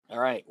All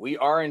right, we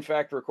are in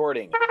fact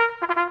recording.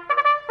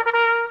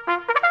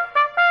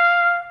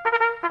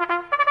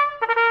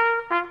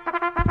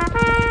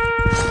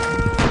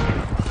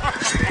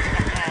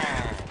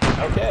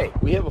 Okay,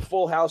 we have a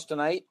full house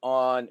tonight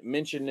on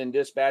Mentioned in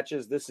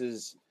Dispatches. This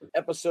is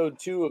episode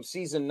 2 of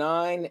season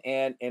 9,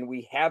 and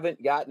we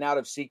haven't gotten out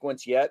of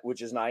sequence yet,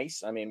 which is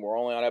nice. I mean, we're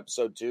only on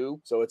episode 2,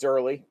 so it's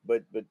early,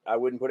 but I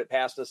wouldn't put it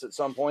past us at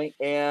some point.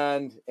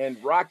 And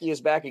Rocky is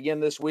back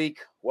again this week.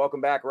 Welcome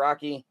back,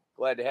 Rocky.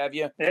 Glad to have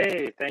you.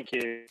 Hey, thank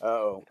you.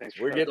 Uh-oh.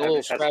 We're getting a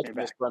little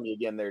scratchiness from you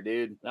again there,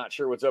 dude. Not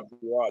sure what's up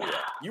with your audio.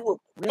 You were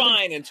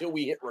fine until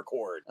we hit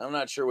record. I'm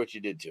not sure what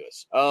you did to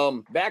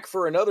us. Back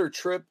for another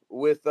trip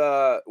with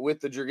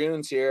the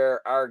Dragoons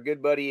here, our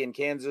good buddy in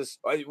Kansas.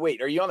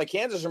 Wait, are you on the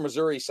Kansas or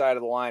Missouri side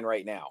of the line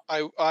right now?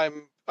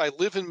 I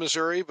live in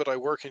Missouri, but I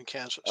work in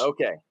Kansas.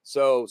 Okay.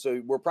 So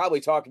we're probably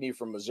talking to you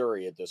from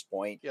Missouri at this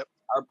point. Yep.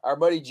 Our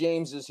buddy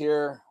James is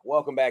here.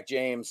 Welcome back,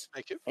 James.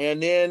 Thank you.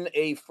 And then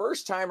a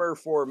first-timer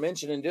for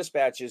Mentioned in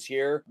Dispatches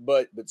here,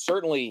 but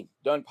certainly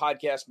done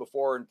podcasts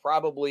before, and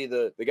probably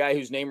the guy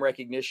whose name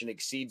recognition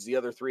exceeds the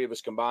other three of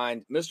us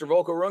combined. Mr.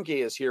 Volko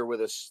Runke is here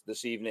with us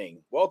this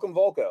evening. Welcome,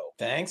 Volko.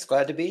 Thanks.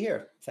 Glad to be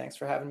here. Thanks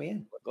for having me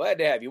in. Glad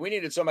to have you. We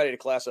needed somebody to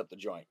class up the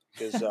joint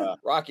because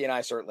Rocky and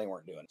I certainly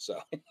weren't doing it. So,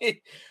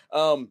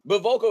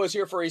 but Volko is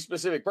here for a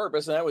specific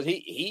purpose, and that was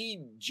he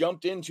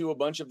jumped into a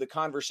bunch of the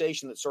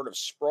conversation that sort of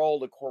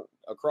sprawled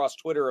across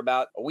Twitter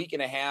about a week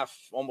and a half,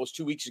 almost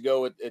 2 weeks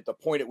ago, at the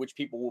point at which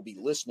people will be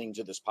listening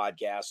to this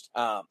podcast.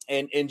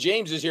 And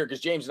James is here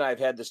because James and I have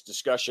had this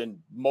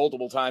discussion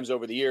multiple times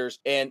over the years,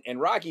 and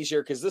Rocky's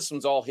here because this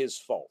one's all his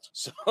fault.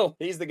 So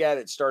he's the guy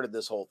that started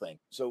this whole thing.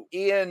 So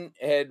Ian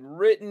had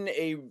written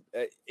a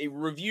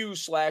review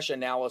 /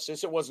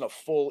 analysis. It wasn't a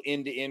full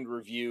end-to-end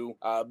review,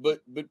 but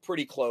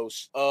pretty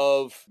close,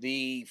 of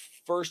the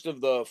first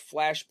of the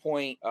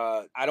Flashpoint.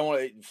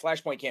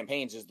 Flashpoint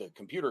Campaigns is the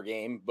computer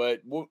game, but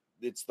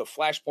it's the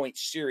Flashpoint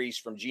series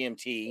from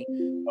GMT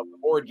of the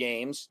board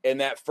games,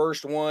 and that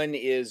first one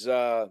is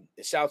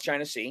South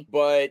China Sea.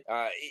 But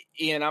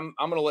Ian, I'm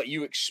going to let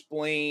you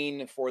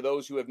explain for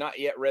those who have not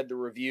yet read the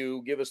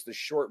review. Give us the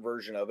short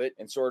version of it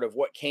and sort of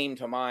what came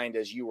to mind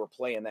as you were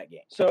playing that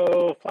game.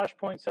 So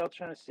Flashpoint South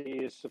China Sea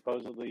is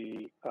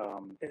supposedly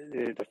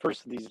the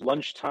first of these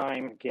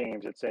lunchtime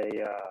games. It's a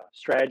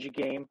strategy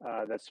game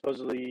that's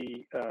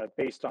supposedly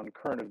based on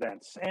current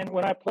events. And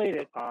when I played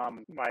it,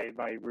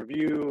 my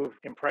review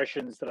impressions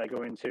that I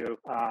go into,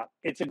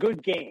 it's a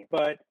good game,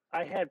 but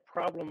I had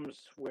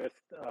problems with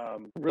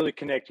really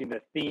connecting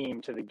the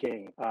theme to the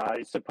game.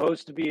 It's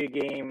supposed to be a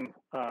game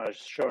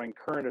showing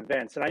current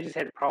events, and I just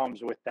had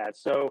problems with that.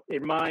 So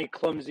in my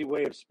clumsy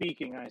way of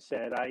speaking, I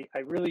said I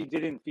really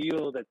didn't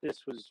feel that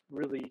this was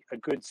really a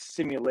good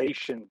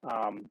simulation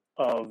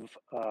of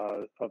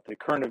the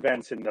current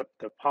events and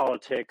the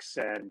politics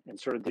and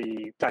sort of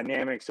the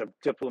dynamics of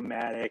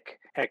diplomatic,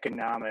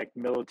 economic,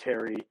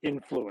 military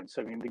influence.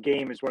 I mean, the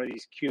game is one of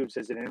these cubes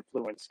as an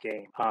influence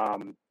game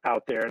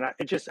out there. And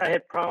I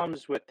had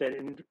problems with it.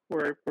 And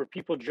where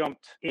people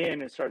jumped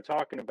in and started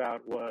talking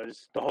about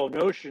was the whole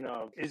notion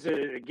of, is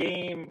it a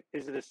game?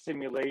 Is it a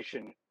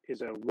simulation?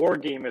 Is a war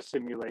game a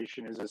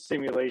simulation?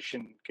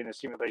 Can a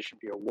simulation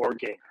be a war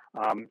game?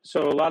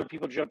 So a lot of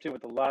people jumped in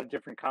with a lot of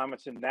different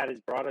comments, and that has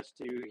brought us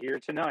to here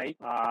tonight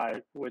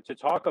to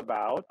talk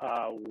about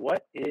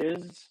what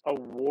is a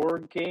war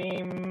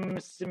game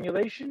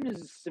simulation?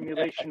 Is a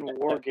simulation a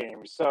war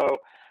game? So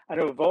I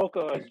know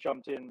Volko has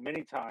jumped in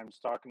many times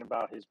talking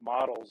about his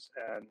models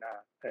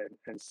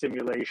and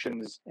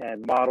simulations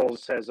and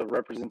models as a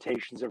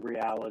representations of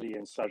reality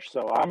and such.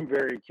 So I'm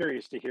very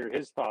curious to hear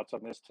his thoughts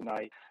on this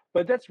tonight.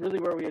 But that's really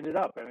where we ended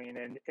up. I mean,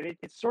 and it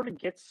sort of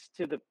gets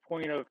to the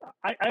point of,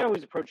 I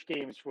always approach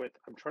games with,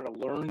 I'm trying to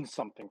learn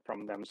something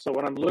from them. So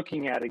when I'm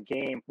looking at a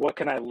game, what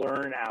can I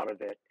learn out of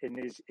it? And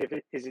is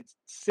it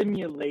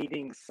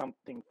simulating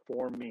something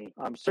for me?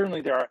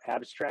 Certainly there are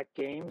abstract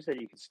games that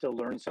you can still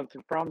learn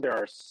something from. There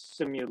are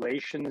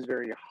simulations,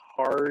 very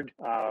hard,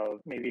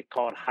 maybe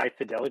call it high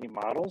fidelity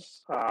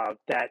models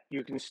that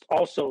you can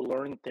also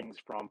learn things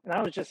from. And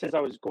I was just, as I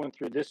was going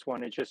through this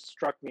one, it just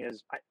struck me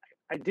as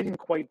I didn't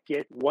quite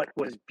get what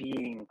was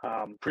being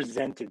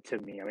presented to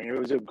me. I mean, it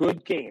was a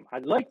good game. I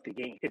liked the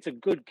game. It's a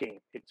good game.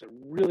 It's a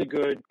really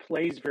good,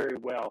 plays very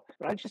well.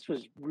 But I just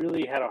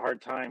really had a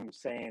hard time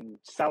saying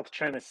South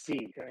China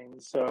Sea. I mean,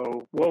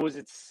 so what was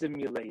it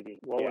simulating?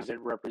 What was it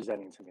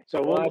representing to me?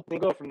 So we'll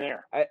go from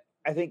there.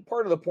 I think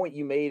part of the point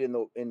you made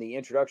in the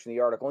introduction of the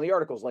article, and the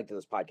article is linked to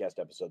this podcast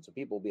episode, so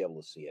people will be able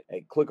to see it.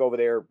 Hey, click over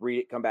there, read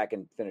it, come back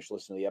and finish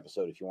listening to the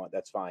episode if you want.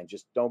 That's fine.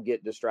 Just don't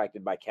get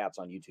distracted by cats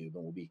on YouTube,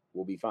 and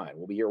we'll be fine.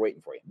 We'll be here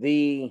waiting for you.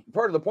 The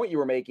part of the point you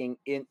were making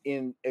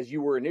in as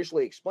you were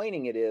initially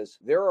explaining it is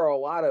there are a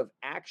lot of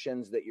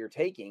actions that you're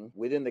taking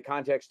within the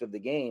context of the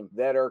game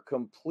that are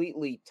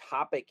completely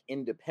topic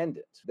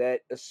independent. That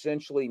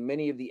essentially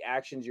many of the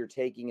actions you're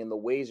taking and the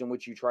ways in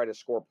which you try to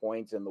score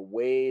points and the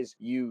ways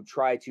you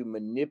try to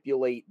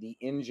manipulate the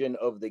engine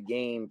of the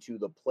game to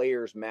the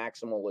player's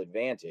maximal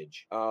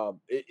advantage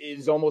it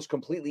is almost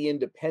completely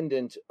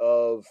independent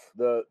of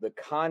the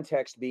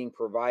context being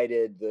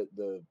provided,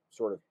 the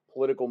sort of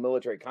political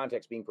military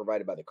context being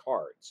provided by the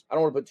cards. I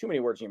don't want to put too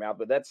many words in your mouth,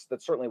 but that's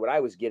certainly what I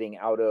was getting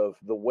out of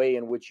the way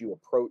in which you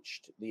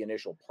approached the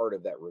initial part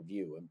of that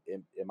review.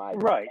 Am I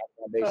right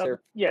on base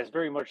there? Yes,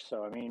 very much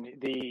so. I mean,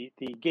 the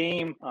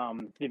game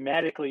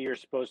thematically, you're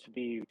supposed to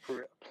be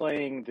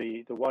playing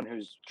the one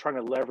who's trying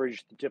to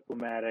leverage the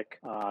diplomatic,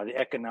 the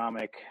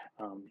economic,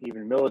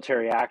 even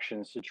military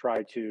actions to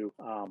try to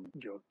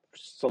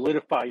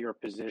solidify your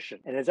position.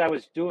 And as I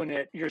was doing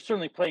it, you're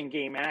certainly playing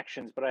game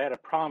actions, but I had a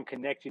problem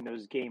connecting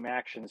those game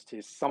actions to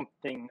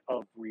something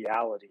of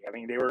reality. I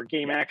mean, they were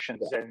game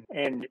actions,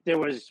 and there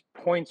was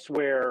points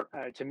where,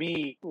 to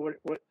me, what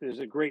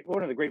is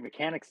one of the great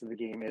mechanics of the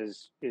game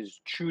is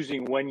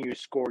choosing when you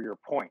score your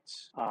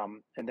points.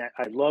 And that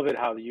I love it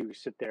how you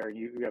sit there and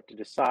you have to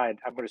decide,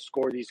 I'm going to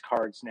score these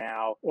cards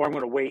now, or I'm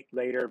going to wait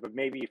later. But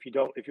maybe if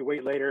you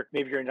wait later,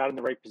 maybe you're not in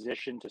the right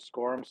position to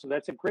score them. So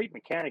that's a great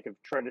mechanic of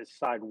trying to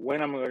decide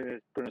when I'm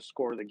going to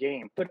score the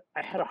game. But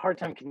I had a hard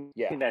time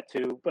connecting that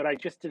too. But I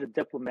just did a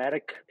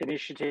diplomatic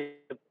initiative,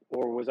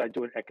 or was I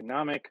doing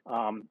economic?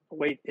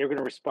 They're going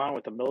to respond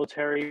with the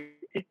military.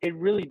 It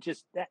really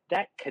just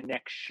that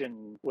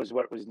connection was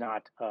what was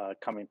not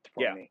coming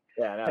for me.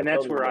 Yeah, no, and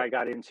that's where I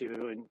got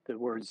into the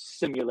word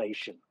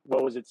simulation.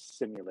 What was it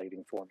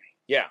simulating for me?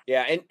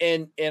 Yeah,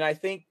 and I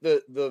think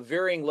the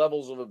varying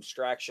levels of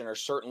abstraction are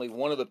certainly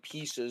one of the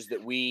pieces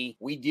that we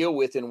deal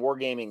with in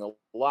wargaming a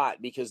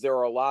lot, because there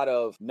are a lot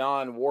of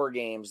non-war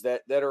games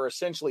that are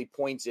essentially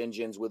points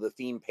engines with a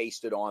theme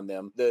pasted on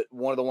them.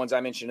 One of the ones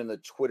I mentioned in the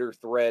Twitter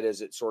thread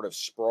as it sort of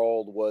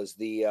sprawled was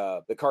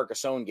the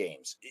Carcassonne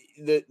games.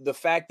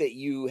 The fact that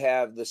you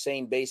have the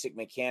same basic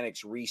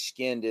mechanics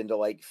reskinned into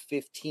like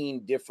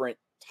 15 different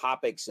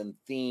topics and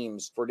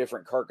themes for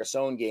different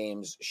Carcassonne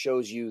games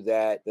shows you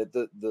that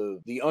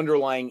the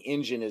underlying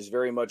engine is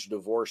very much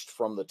divorced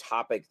from the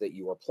topic that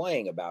you are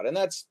playing about, and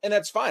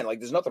that's fine.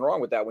 Like, there's nothing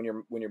wrong with that when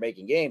you're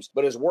making games.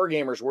 But as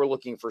wargamers, we're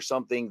looking for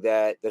something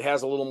that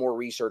has a little more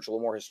research, a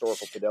little more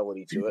historical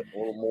fidelity to it, a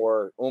little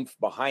more oomph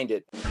behind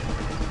it.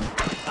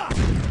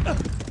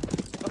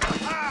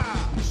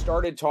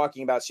 Started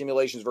talking about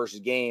simulations versus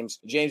games.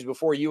 James,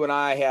 before you and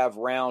I have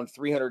round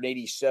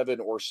 387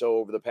 or so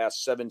over the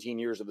past 17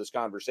 years of this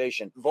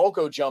conversation,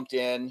 Volko jumped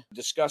in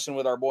discussing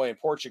with our boy in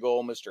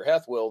Portugal, Mr.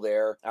 Hethwill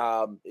there.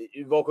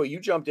 Volko, you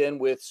jumped in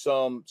with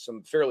some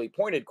fairly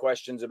pointed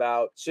questions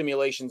about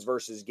simulations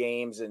versus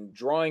games and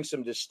drawing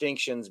some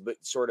distinctions, but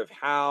sort of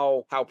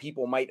how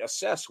people might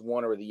assess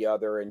one or the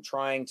other, and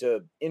trying to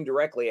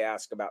indirectly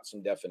ask about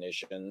some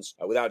definitions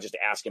without just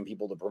asking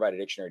people to provide a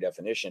dictionary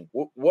definition.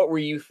 What were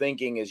you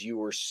thinking as you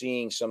were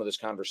seeing some of this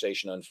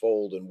conversation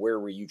unfold, and where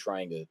were you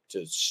trying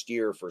to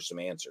steer for some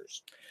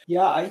answers?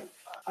 Yeah,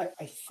 I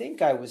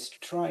think I was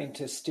trying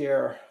to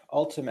steer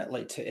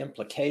ultimately to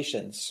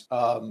implications.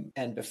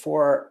 And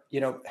before,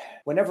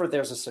 whenever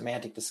there's a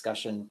semantic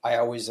discussion, I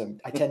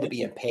tend to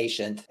be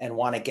impatient and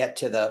want to get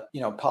to the,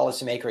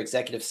 policymaker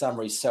executive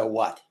summary. So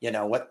what?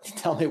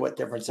 Tell me what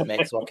difference it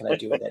makes. What can I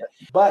do with it?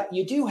 But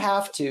you do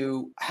have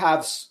to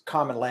have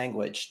common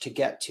language to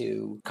get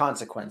to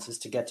consequences,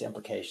 to get to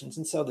implications.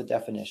 And so the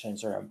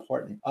definitions are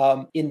important.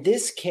 In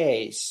this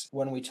case,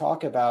 when we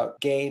talk about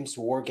games,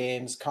 war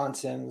games,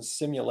 consims,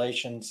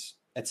 simulations,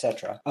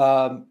 etc.,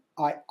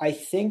 I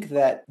think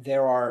that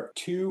there are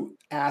two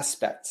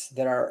aspects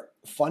that are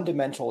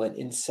fundamental and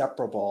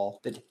inseparable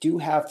that do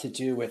have to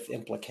do with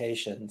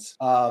implications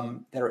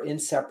that are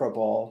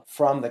inseparable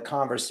from the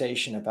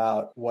conversation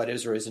about what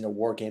is or isn't a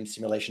war game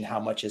simulation, how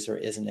much is or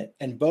isn't it.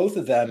 And both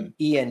of them,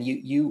 Ian,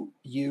 you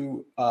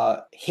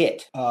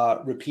hit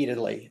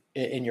repeatedly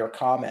in your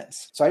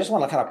comments. So I just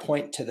want to kind of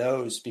point to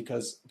those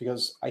because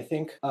I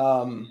think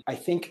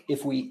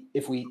if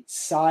we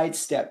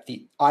sidestep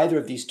either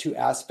of these two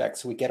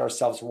aspects, we get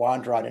ourselves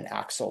Wandrod and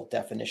Axel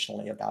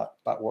definitionally about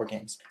war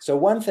games. So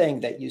one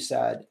thing that you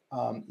said,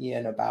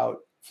 Ian, about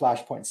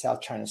Flashpoint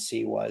South China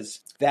Sea was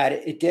that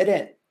it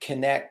didn't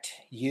connect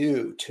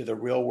you to the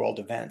real world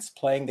events,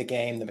 playing the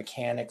game, the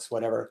mechanics,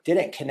 whatever,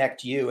 didn't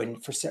connect you.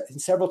 And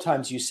several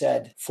times you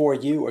said for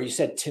you, or you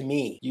said to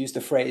me, use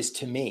the phrase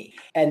to me.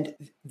 And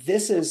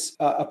this is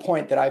a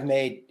point that I've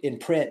made in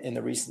print in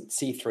the recent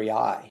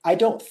C3I. I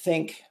don't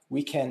think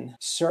we can,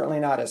 certainly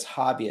not as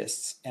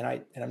hobbyists, and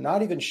I'm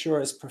not even sure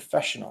as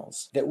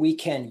professionals, that we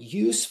can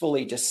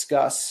usefully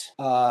discuss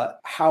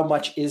how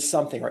much is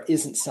something or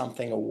isn't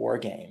something a war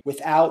game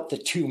without the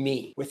to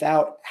me,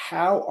 without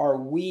how are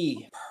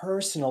we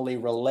personally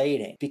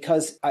relating.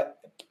 Because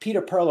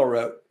Peter Perlo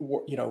wrote,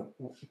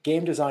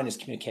 game design is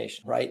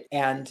communication, right?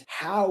 And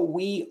how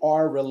we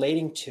are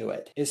relating to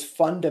it is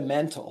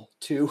fundamental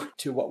to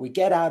what we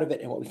get out of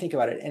it and what we think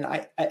about it. And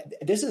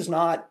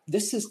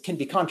this can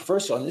be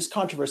controversial. And this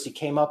controversy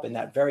came up in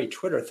that very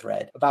Twitter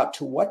thread about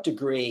to what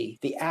degree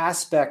the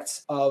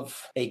aspects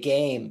of a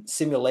game,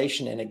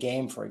 simulation in a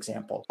game, for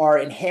example, are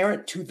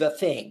inherent to the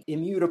thing,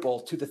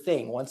 immutable to the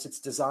thing once it's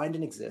designed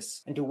and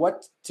exists, and to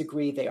what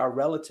degree they are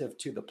relative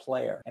to the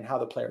player and how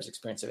the player's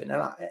experience of it.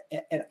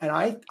 And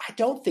I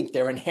don't think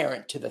they're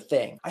inherent to the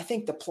thing. I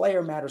think the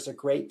player matters a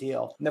great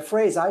deal. And the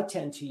phrase I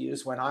tend to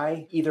use when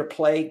I either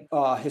play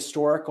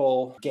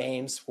historical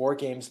games, war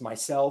games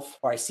myself,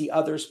 or I see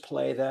others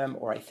play them,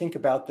 or I think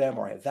about them,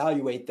 or I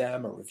evaluate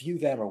them, or review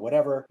them, or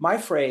whatever, my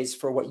phrase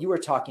for what you were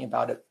talking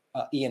about,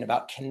 Ian,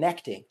 about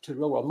connecting to the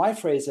real world. My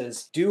phrase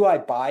is, do I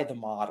buy the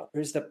model?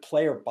 Or is the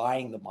player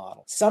buying the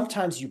model?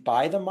 Sometimes you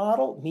buy the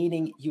model,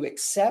 meaning you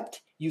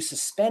accept, you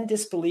suspend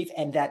disbelief,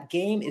 and that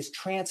game is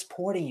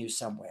transporting you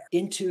somewhere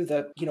into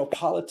the,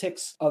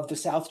 politics of the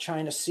South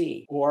China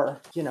Sea, or,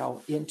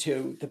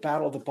 into the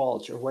Battle of the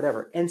Bulge or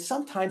whatever. And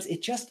sometimes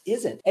it just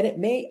isn't. And it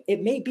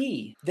may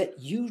be that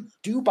you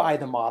do buy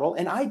the model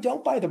and I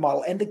don't buy the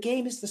model, and the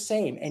game is the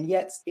same. And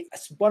yet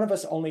one of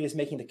us only is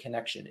making the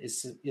connection,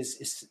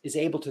 is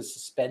able to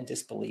suspend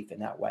disbelief in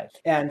that way.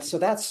 And so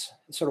that's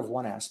sort of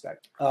one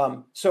aspect.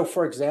 So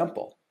for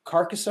example,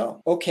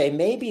 Carcassonne. Okay,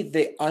 maybe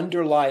the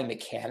underlying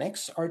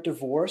mechanics are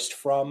divorced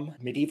from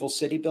medieval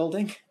city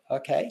building.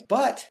 Okay,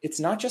 but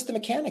it's not just the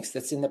mechanics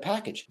that's in the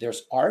package.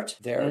 There's art.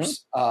 There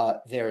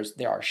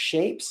are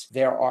shapes.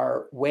 There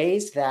are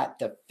ways that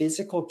the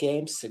physical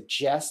game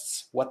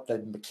suggests what the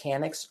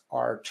mechanics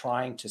are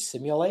trying to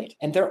simulate,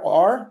 and there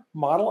are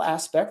model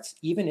aspects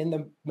even in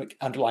the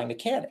underlying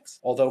mechanics.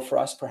 Although for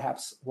us,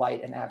 perhaps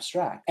light and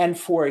abstract. And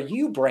for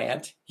you,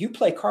 Brant, you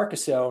play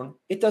Carcassonne.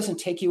 It doesn't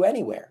take you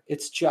anywhere.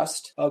 It's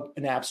just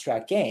an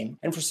abstract game.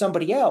 And for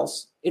somebody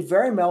else, it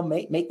very well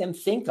may make them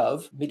think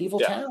of medieval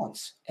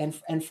towns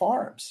and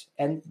farms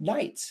and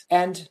knights.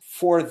 And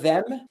for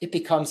them, it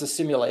becomes a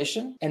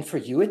simulation. And for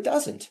you, it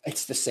doesn't.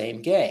 It's the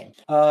same game.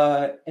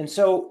 And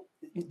so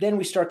then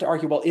we start to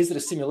argue, well, is it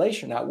a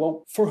simulation or not?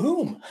 Well, for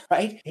whom,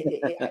 right?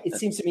 It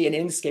seems to me an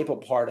inescapable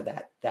part of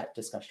that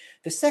discussion.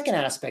 The second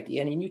aspect,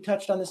 Ian, and you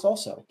touched on this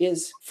also,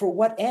 is for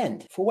what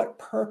end, for what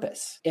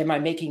purpose am I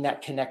making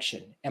that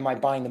connection? Am I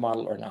buying the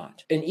model or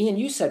not? And Ian,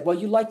 you said, well,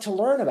 you like to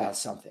learn about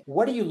something.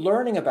 What are you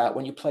learning about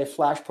when you play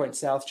Flashpoint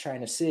South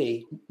China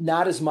Sea?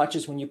 Not as much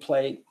as when you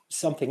play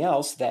something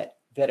else that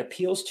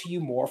appeals to you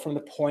more from the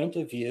point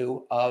of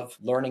view of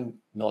learning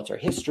military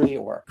history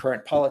or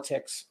current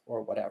politics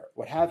or whatever,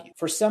 what have you.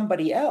 For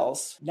somebody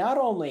else, not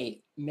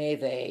only may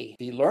they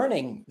be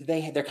learning,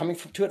 they're coming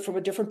to it from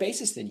a different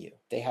basis than you.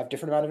 They have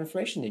different amount of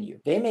information than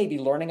you. They may be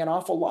learning an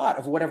awful lot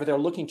of whatever they're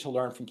looking to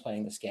learn from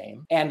playing this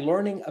game, and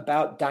learning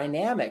about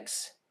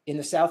dynamics in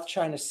the South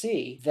China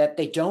Sea that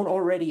they don't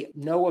already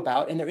know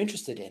about and they're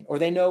interested in, or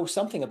they know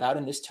something about,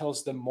 and this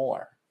tells them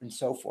more, and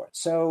so forth.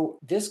 So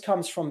this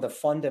comes from the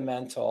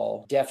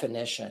fundamental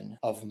definition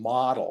of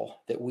model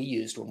that we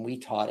used when we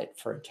taught it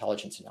for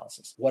intelligence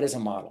analysis. What is a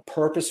model?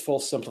 Purposeful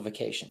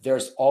simplification.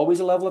 There's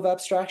always a level of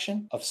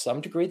abstraction of some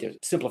degree. There's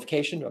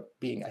simplification of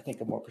being, I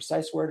think, a more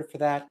precise word for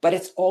that, but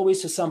it's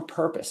always to some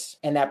purpose.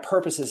 And that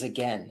purpose is,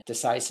 again,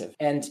 decisive.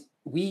 And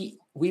we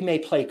may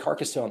play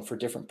Carcassonne for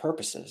different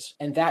purposes.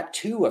 And that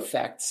too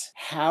affects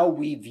how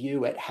we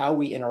view it, how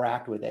we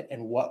interact with it,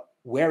 and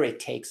where it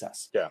takes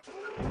us. Yeah.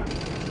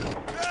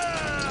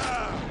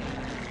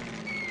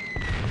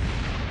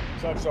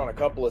 Touched on a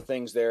couple of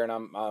things there,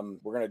 and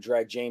we're going to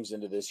drag James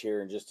into this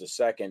here in just a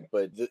second.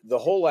 But the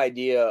whole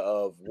idea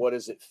of what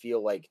does it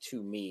feel like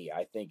to me,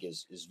 I think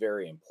is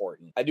very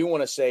important. I do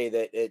want to say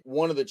that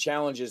one of the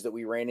challenges that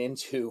we ran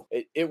into,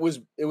 it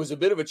was a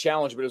bit of a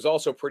challenge, but it was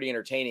also pretty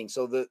entertaining.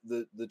 So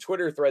the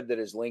Twitter thread that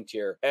is linked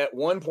here, at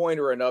one point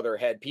or another,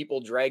 had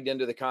people dragged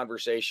into the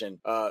conversation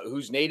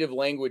whose native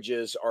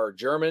languages are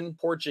German,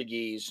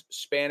 Portuguese,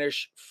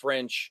 Spanish,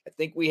 French. I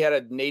think we had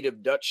a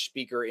native Dutch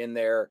speaker in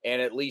there, and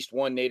at least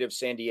one native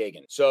San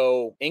Diegan.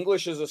 So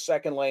English is a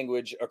second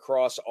language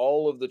across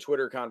all of the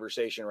Twitter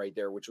conversation right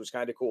there, which was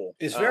kind of cool.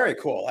 It's very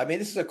cool. I mean,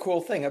 this is a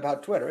cool thing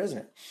about Twitter, isn't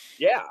it?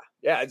 Yeah.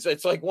 Yeah,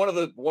 it's like one of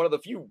the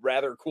few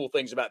rather cool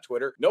things about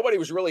Twitter. Nobody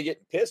was really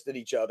getting pissed at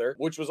each other,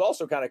 which was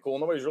also kind of cool.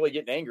 Nobody was really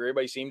getting angry.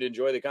 Everybody seemed to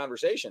enjoy the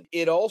conversation.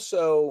 It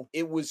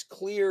was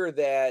clear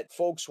that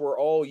folks were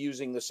all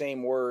using the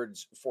same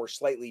words for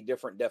slightly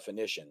different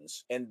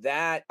definitions. And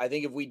that, I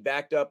think if we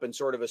backed up and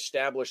sort of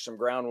established some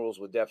ground rules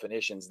with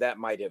definitions, that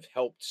might have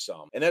helped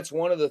some. And that's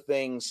one of the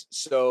things.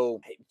 So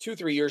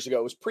 2-3 years ago,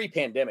 it was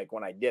pre-pandemic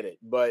when I did it,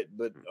 but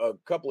a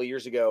couple of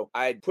years ago,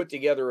 I had put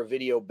together a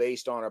video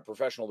based on a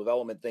professional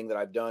development thing that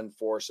I've done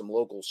for some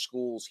local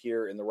schools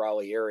here in the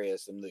Raleigh area,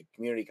 some the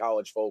community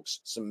college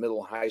folks, some middle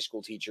and high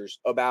school teachers,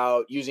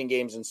 about using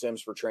games and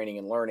sims for training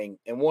and learning.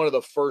 And one of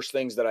the first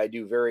things that I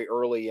do very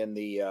early in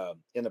the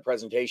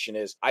presentation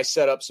is I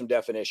set up some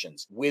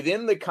definitions.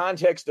 Within the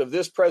context of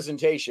this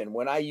presentation,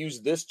 when I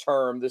use this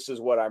term, this is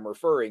what I'm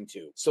referring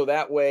to. So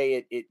that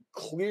way it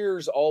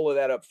clears all of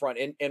that up front.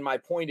 And my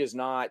point is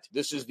not,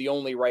 this is the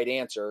only right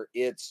answer.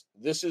 It's,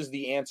 this is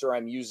the answer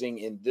I'm using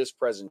in this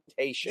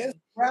presentation. It's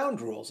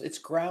ground rules. It's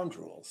ground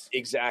rules.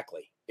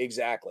 Exactly.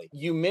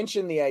 You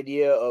mentioned the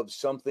idea of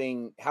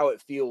something, how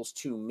it feels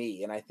to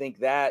me. And I think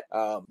that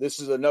this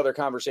is another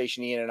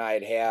conversation Ian and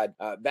I had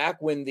back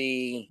when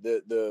the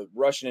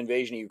Russian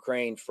invasion of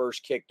Ukraine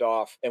first kicked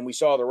off, and we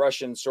saw the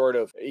Russians sort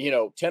of,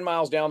 10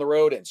 miles down the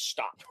road and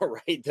stop,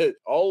 right?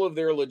 All of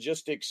their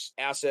logistics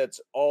assets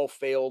all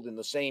failed in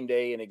the same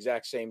day and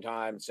exact same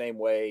time, same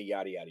way,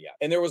 yada, yada, yada.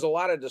 And there was a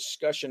lot of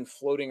discussion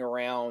floating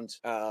around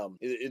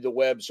the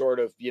web sort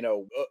of,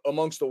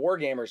 amongst the war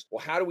gamers.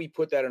 Well, how do we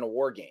put that in a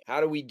war game? How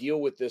do we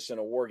deal with this in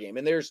a war game?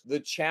 And there's the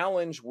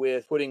challenge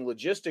with putting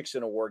logistics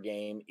in a war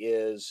game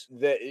is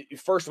that,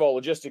 first of all,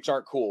 logistics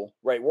aren't cool,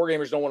 right? War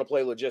gamers don't want to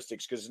play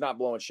logistics because it's not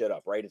blowing shit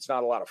up, right? It's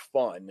not a lot of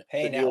fun.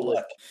 Hey, now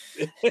look,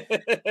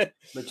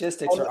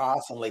 logistics are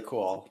awesomely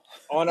cool.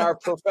 On our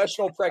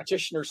professional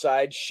practitioner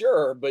side,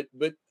 sure, but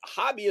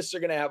hobbyists are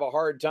going to have a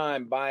hard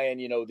time buying,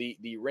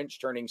 the wrench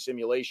turning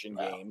simulation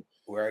game.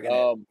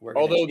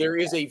 Although there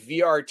is a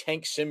VR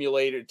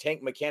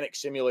tank mechanic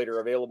simulator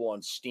available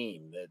on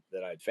Steam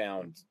that I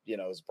found,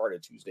 as part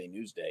of Tuesday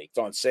Newsday. It's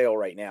on sale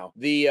right now.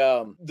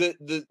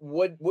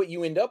 What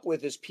you end up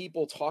with is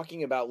people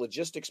talking about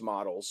logistics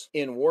models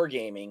in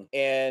wargaming,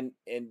 and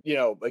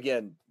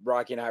again,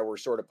 Rocky and I were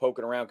sort of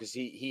poking around because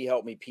he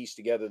helped me piece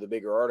together the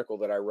bigger article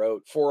that I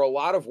wrote. For a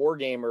lot of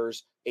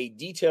wargamers, a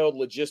detailed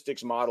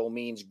logistics model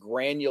means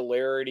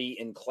granularity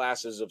in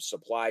classes of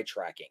supply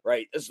tracking,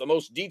 right? It's the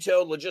most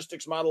detailed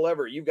logistics model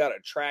ever. You've got to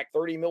track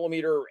 30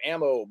 millimeter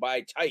ammo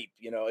by type,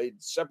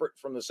 it's separate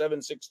from the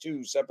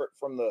 7.62, separate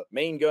from the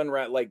main gun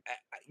round. Like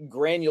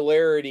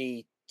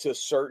granularity to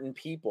certain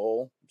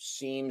people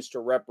seems to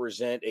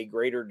represent a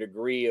greater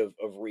degree of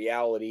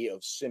reality,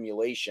 of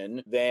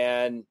simulation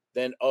than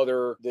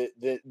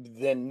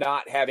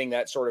not having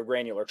that sort of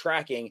granular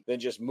tracking, than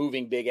just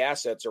moving big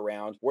assets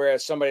around.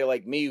 Whereas somebody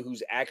like me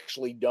who's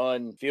actually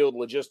done field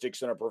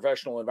logistics in a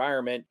professional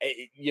environment,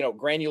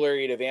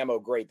 granularity of ammo,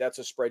 great. That's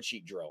a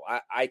spreadsheet drill.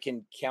 I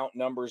can count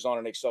numbers on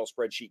an Excel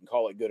spreadsheet and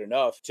call it good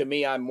enough. To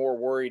me, I'm more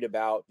worried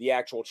about the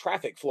actual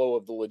traffic flow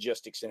of the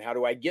logistics and how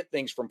do I get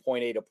things from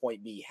point A to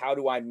point B? How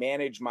do I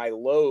manage my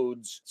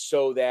loads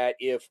so that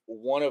if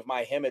one of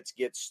my HEMTs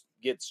gets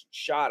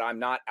shot, I'm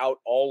not out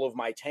all of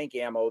my tank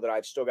ammo, that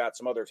I've still got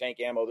some other tank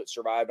ammo that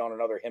survived on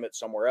another HEMT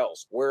somewhere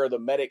else. Where are the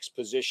medics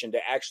positioned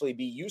to actually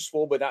be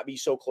useful, but not be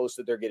so close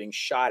that they're getting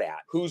shot at?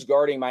 Who's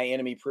guarding my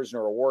enemy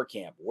prisoner of war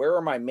camp? Where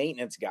are my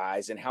maintenance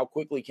guys, and how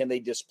quickly can they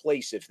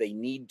displace if they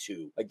need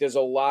to? Like, there's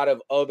a lot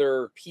of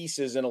other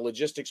pieces in a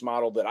logistics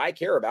model that I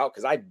care about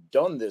because I've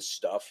done this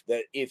stuff,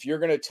 that if you're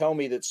going to tell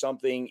me that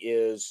something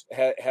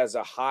has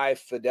a high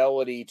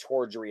fidelity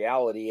towards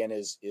reality and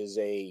is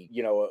a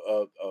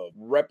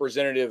representative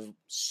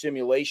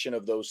simulation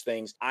of those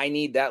things, I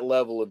need that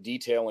level of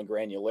detail and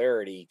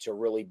granularity to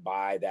really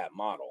buy that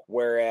model.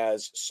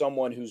 Whereas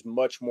someone who's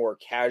much more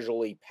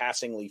casually,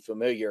 passingly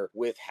familiar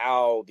with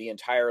how the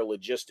entire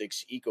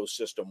logistics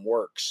ecosystem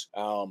works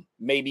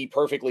may be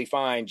perfectly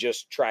fine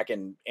just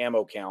tracking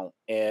ammo count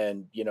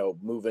and,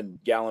 moving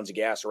gallons of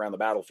gas around the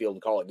battlefield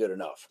and call it good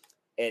enough.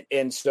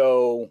 And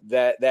so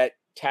that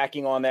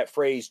tacking on that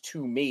phrase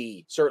to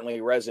me certainly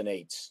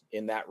resonates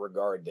in that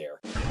regard there.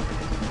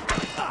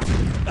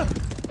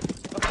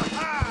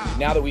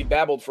 Now that we've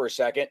babbled for a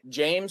second,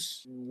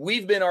 James,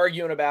 we've been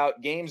arguing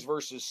about games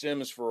versus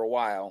sims for a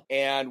while.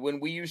 And when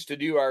we used to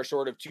do our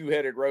sort of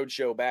two-headed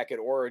roadshow back at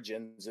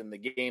Origins and the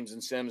games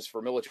and sims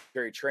for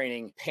military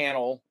training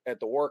panel at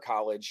the War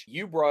College,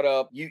 you brought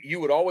up, you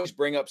would always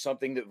bring up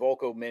something that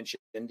Volko mentioned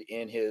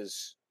in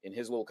his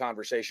little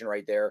conversation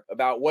right there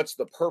about what's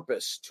the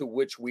purpose to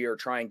which we are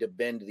trying to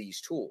bend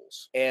these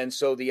tools. And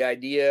so the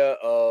idea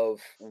of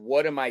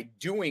what am I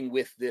doing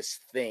with this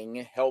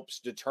thing helps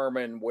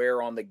determine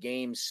where on the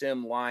game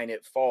sim line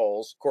it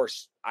falls. Of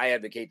course, I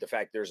advocate the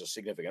fact there's a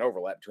significant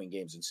overlap between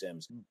games and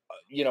sims.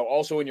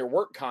 Also in your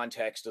work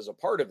context as a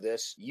part of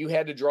this, you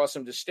had to draw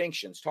some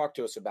distinctions. Talk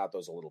to us about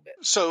those a little bit.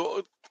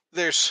 So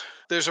there's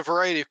a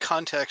variety of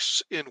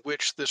contexts in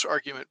which this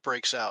argument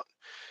breaks out.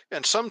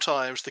 And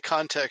sometimes the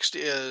context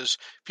is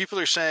people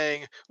are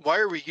saying, why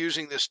are we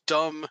using this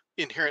dumb,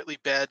 inherently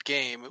bad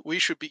game? We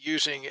should be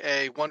using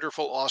a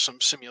wonderful, awesome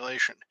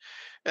simulation.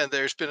 And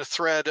there's been a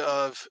thread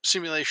of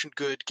simulation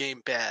good,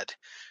 game bad,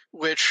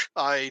 which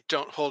I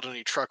don't hold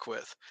any truck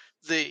with.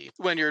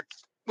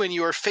 When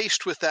you are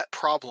faced with that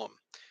problem,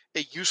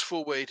 a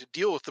useful way to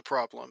deal with the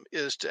problem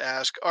is to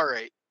ask, all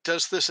right,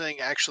 does this thing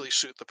actually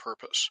suit the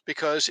purpose?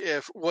 Because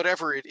if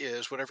whatever it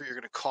is, whatever you're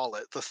going to call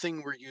it, the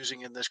thing we're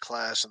using in this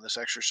class and this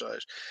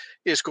exercise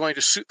is going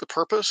to suit the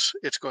purpose,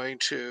 it's going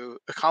to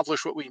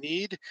accomplish what we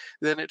need,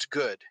 then it's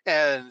good.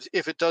 And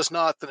if it does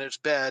not, then it's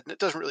bad, and it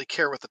doesn't really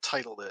care what the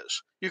title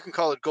is. You can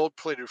call it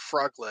gold-plated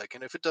frog leg,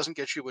 and if it doesn't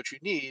get you what you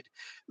need,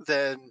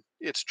 then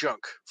it's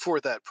junk for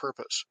that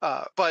purpose.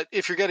 But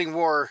if you're getting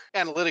more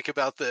analytic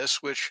about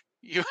this, which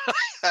you and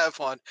I have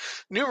on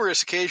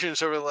numerous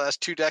occasions over the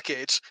last 2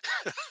 decades,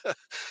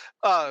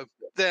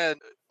 then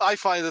I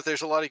find that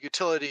there's a lot of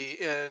utility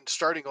in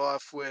starting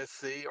off with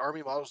the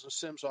Army Models and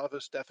Sims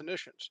Office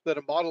definitions, that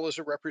a model is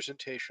a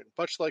representation,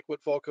 much like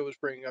what Volko was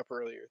bringing up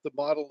earlier. The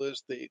model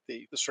is the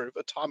sort of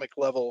atomic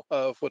level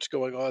of what's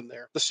going on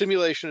there. The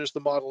simulation is the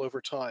model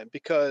over time,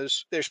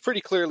 because there's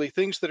pretty clearly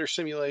things that are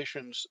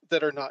simulations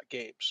that are not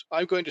games.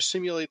 I'm going to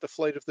simulate the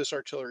flight of this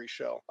artillery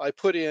shell. I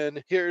put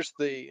in, here's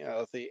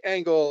the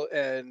angle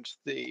and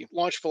the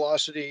launch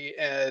velocity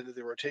and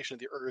the rotation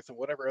of the Earth and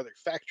whatever other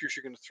factors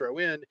you're going to throw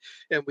in,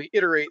 and we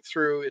iterate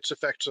through its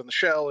effects on the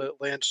shell, and it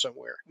lands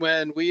somewhere.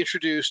 When we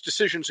introduce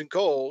decisions and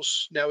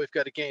goals, now we've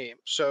got a game.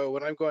 So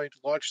when I'm going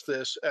to launch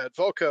this at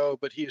Volko,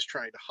 but he's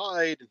trying to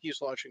hide and he's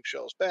launching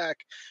shells back,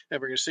 and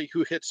we're going to see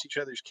who hits each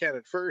other's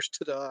cannon first,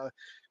 ta-da,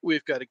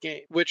 we've got a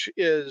game, which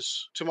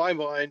is, to my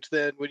mind,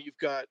 then when you've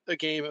got a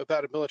game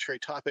about a military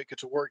topic,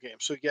 it's a war game.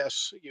 So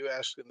yes, you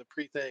asked in the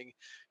pre-thing,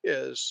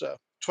 is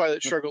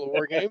Twilight Struggle a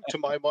war game? To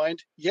my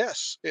mind,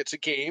 yes, it's a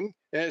game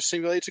and it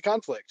simulates a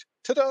conflict.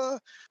 Ta-da!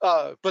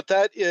 But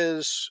that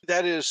is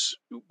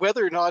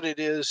whether or not it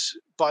is,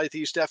 by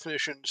these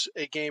definitions,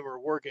 a game or a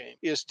war game,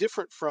 is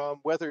different from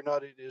whether or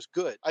not it is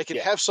good. I can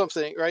have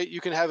something, right? You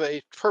can have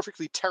a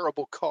perfectly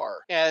terrible car,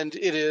 and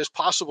it is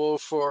possible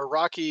for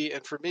Rocky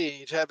and for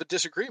me to have a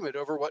disagreement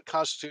over what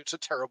constitutes a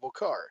terrible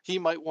car. He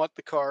might want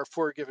the car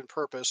for a given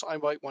purpose. I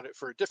might want it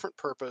for a different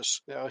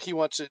purpose. You know, he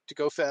wants it to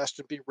go fast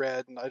and be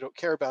red, and I don't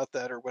care about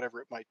that, or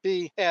whatever it might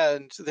be.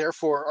 And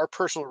therefore, our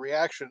personal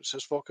reactions,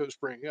 as Volko's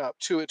bringing up,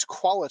 to its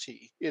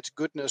quality, its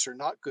goodness or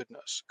not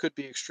goodness, could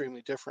be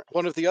extremely different.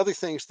 One of the other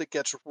things that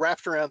gets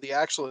wrapped around the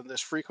axle in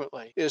this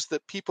frequently is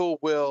that people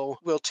will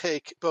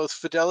take both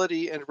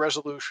fidelity and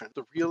resolution,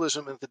 the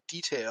realism and the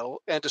detail,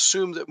 and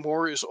assume that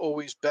more is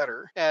always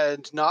better,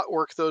 and not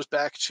work those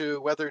back to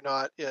whether or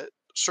not it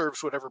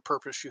serves whatever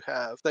purpose you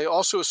have. They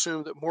also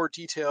assume that more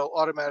detail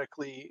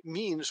automatically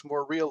means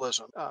more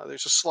realism.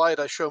 There's a slide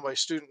I show my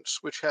students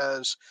which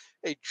has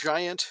a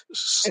giant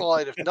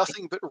slide of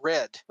nothing but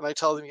red. And I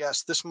tell them,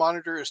 yes, this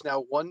monitor is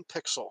now 1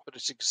 pixel, but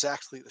it's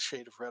exactly the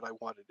shade of red I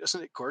wanted.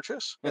 Isn't it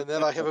gorgeous? And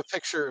then I have a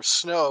picture of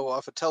snow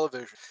off a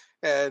television.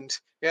 And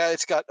yeah,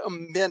 it's got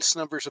immense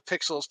numbers of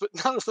pixels, but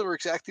none of them are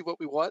exactly what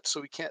we want,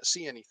 so we can't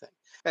see anything.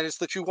 And it's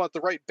that you want the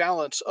right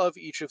balance of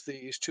each of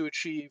these to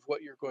achieve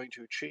what you're going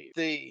to achieve.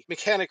 The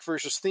mechanic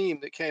versus theme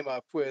that came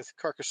up with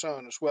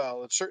Carcassonne as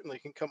well, and certainly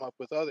can come up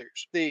with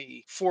others.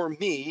 For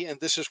me, and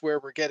this is where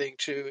we're getting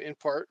to, in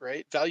part,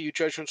 right, value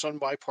judgments on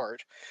my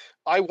part,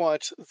 I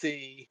want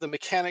the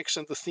mechanics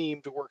and the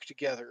theme to work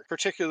together,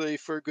 particularly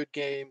for a good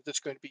game that's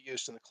going to be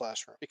used in the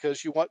classroom.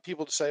 Because you want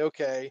people to say,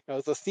 okay,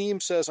 the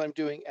theme says I'm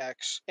doing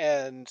X,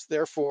 and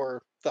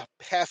therefore the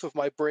half of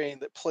my brain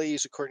that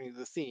plays according to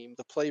the theme,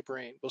 the play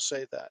brain, will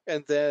say that.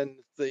 And then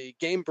the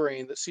game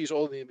brain that sees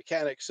only the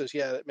mechanics says,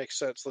 yeah, that makes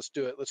sense. Let's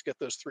do it. Let's get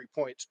those 3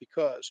 points.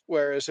 Because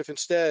whereas if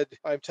instead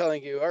I'm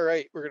telling you, all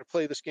right, we're going to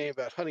play this game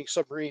about hunting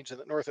submarines in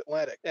the North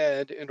Atlantic,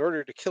 and in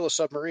order to kill a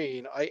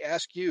submarine, I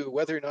ask you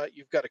whether or not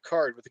you've got a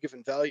card with a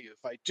given value.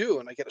 If I do,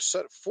 and I get a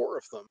set of 4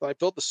 of them, then I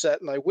build the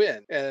set and I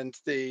win. And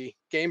the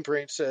game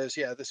brain says,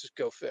 yeah, this is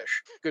go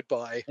fish.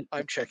 Goodbye.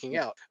 I'm checking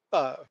out.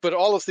 But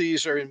all of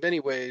these are in many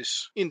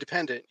ways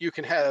independent. You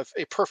can have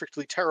a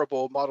perfectly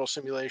terrible model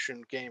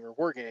simulation game or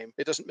war game.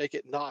 It doesn't make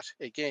it not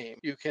a game.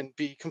 You can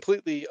be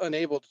completely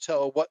unable to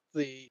tell what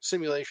the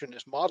simulation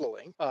is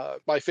modeling.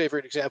 My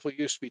favorite example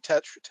used to be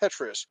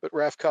Tetris, but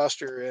Raf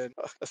Koster in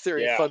A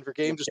Theory of Fun for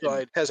Game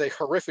Design has a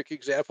horrific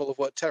example of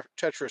what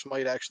Tetris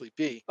might actually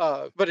be.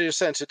 But in a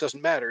sense, it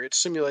doesn't matter. It's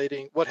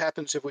simulating what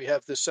happens if we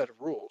have this set of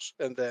rules,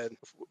 and then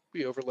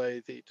we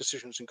overlay the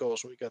decisions and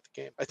goals when we got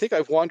the game. I think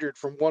I've wandered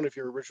from one of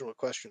your original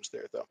questions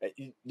there, though.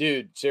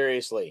 Dude,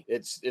 seriously,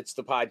 it's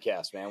the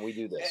podcast, man. We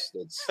do this.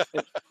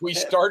 We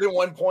start at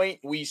one point,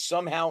 we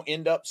somehow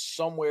end up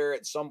somewhere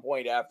at some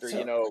point after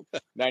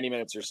 90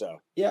 minutes or so.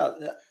 Yeah,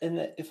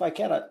 and if I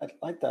can, I'd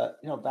like to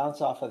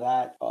bounce off of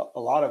that. A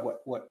lot of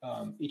what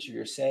each of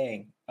you are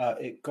saying.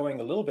 Going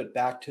a little bit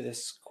back to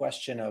this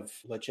question of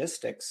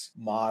logistics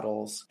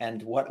models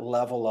and what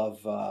level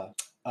of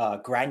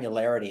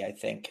granularity, I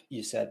think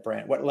you said,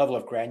 Brent, what level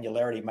of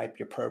granularity might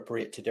be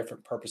appropriate to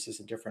different purposes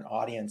and different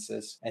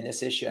audiences and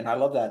this issue. And I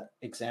love that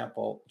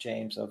example,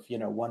 James, of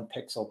 1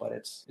 pixel, but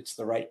it's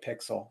the right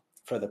pixel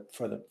for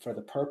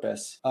the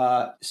purpose.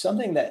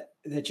 Something that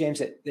James,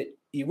 that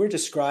you were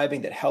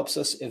describing that helps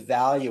us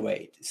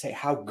evaluate, say,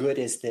 how good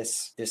is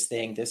this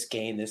thing, this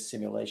game, this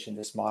simulation,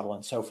 this model,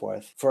 and so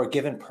forth for a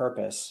given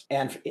purpose,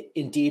 and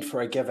indeed for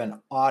a given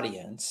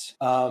audience.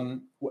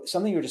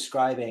 Something you're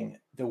describing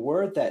the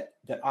word that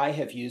I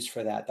have used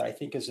for that I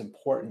think is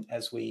important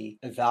as we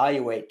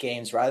evaluate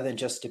games, rather than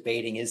just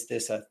debating, is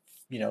this a,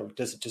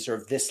 does it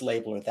deserve this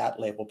label or that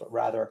label, but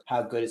rather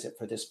how good is it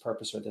for this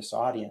purpose or this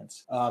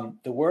audience?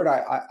 The word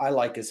I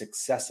like is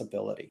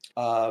accessibility,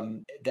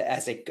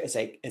 as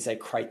a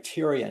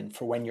criterion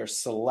for when you're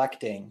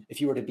selecting.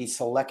 If you were to be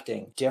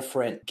selecting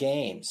different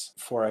games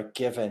for a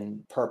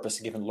given purpose,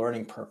 a given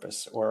learning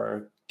purpose,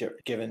 or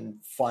given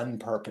fun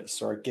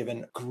purpose, or a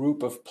given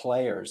group of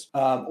players,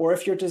 or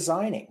if you're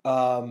designing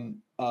a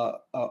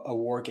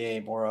war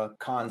game or a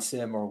con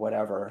sim or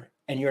whatever,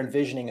 and you're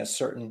envisioning a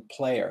certain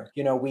player.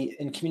 We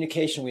in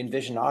communication, we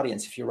envision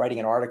audience. If you're writing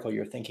an article,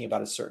 you're thinking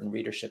about a certain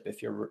readership.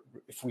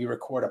 If we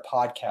record a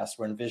podcast,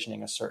 we're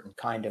envisioning a certain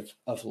kind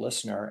of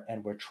listener,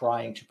 and we're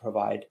trying to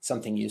provide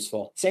something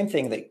useful. Same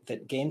thing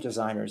that game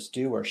designers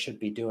do or should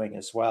be doing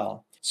as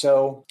well.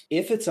 So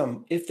if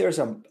there's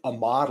a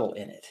model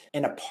in it,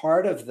 and a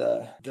part of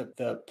the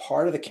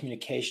part of the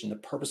communication, the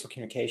purposeful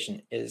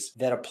communication, is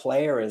that a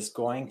player is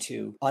going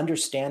to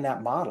understand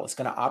that model, is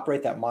going to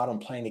operate that model in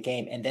playing the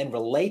game, and then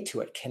relate to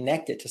it,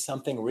 connect it to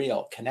something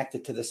real, connect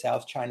it to the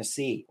South China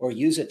Sea, or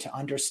use it to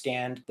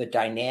understand the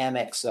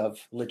dynamics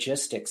of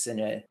logistics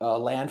in a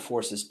land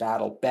forces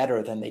battle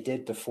better than they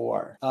did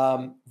before.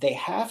 They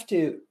have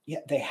to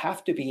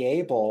be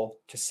able,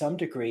 to some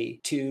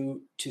degree,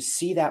 to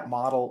see that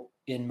model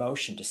in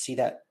motion, to see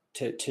that,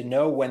 to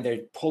know when they're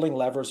pulling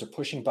levers or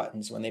pushing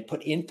buttons, when they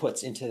put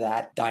inputs into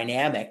that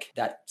dynamic,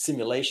 that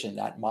simulation,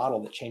 that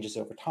model that changes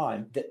over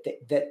time,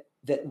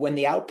 that when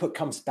the output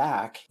comes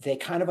back, they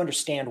kind of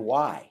understand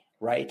why.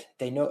 Right?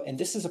 They know, and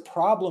this is a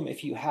problem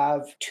if you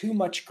have too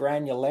much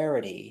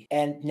granularity,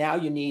 and now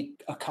you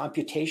need a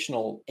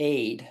computational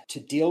aid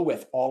to deal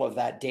with all of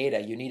that data.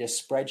 You need a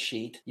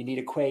spreadsheet, you need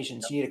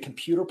equations, you need a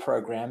computer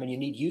program, and you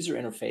need user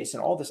interface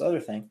and all this other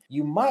thing.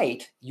 You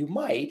might,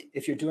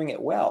 if you're doing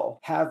it well,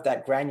 have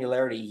that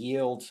granularity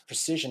yield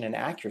precision and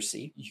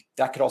accuracy.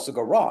 That could also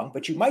go wrong,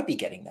 but you might be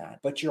getting that.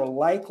 But you're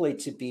likely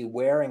to be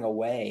wearing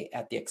away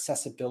at the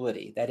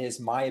accessibility. That is,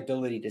 my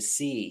ability to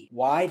see,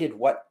 why did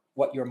what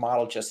your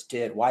model just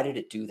did, why did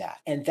it do that?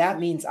 And that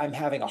means I'm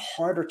having a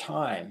harder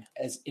time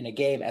as in a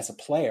game, as a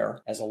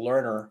player, as a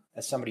learner,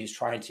 as somebody who's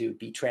trying to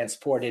be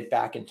transported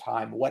back in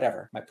time,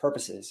 whatever my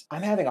purpose is.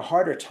 I'm having a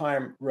harder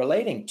time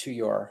relating to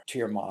your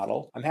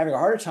model. I'm having a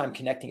harder time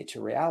connecting it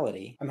to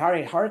reality. I'm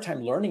having a harder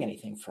time learning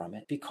anything from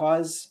it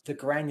because the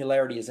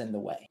granularity is in the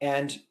way.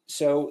 And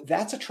so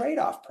that's a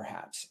trade-off,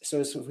 perhaps.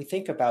 So if we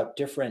think about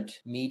different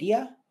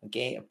media,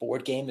 a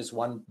board game is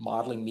one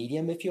modeling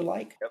medium, if you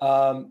like.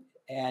 Yep.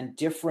 And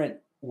different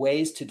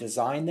ways to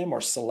design them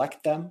or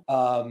select them.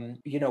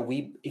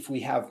 If we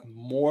have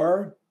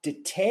more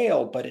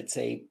detail, but it's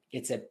a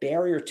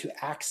barrier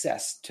to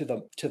access to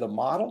the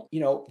model,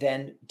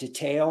 then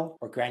detail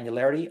or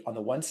granularity on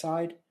the one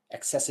side,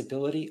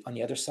 accessibility on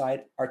the other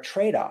side are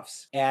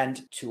trade-offs. And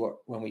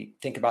when we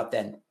think about,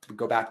 then we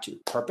go back to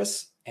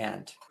purpose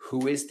and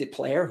who is the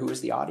player, who is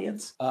the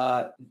audience,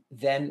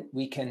 then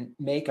we can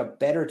make a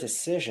better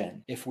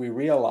decision if we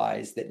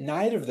realize that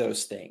neither of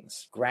those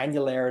things,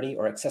 granularity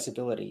or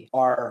accessibility,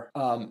 are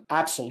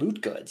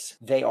absolute goods.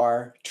 They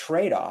are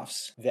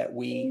trade-offs that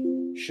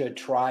we should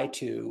try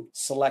to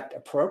select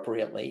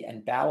appropriately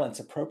and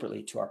balance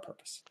appropriately to our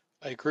purpose.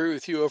 I agree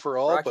with you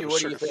overall, Rocky, but a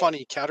sort of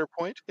funny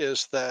counterpoint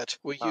is that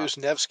we use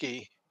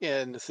Nevsky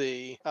in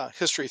the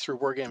History Through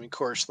Wargaming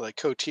course that I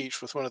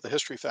co-teach with one of the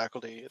history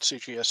faculty at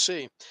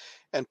CGSC.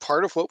 And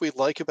part of what we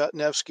like about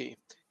Nevsky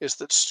is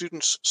that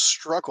students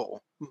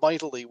struggle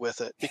mightily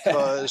with it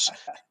because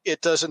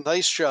it does a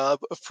nice job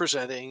of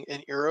presenting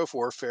an era of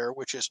warfare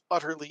which is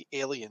utterly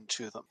alien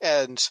to them.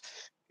 And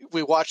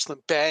we watch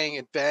them bang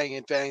and bang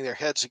and bang their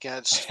heads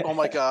against, oh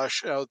my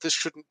gosh, this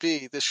shouldn't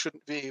be.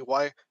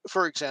 Why,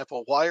 for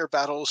example, why are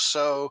battles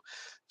so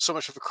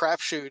much of a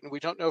crapshoot and we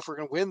don't know if we're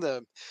going to win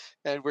them?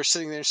 And we're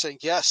sitting there saying,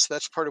 yes,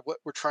 that's part of what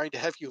we're trying to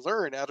have you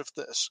learn out of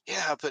this.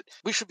 Yeah, but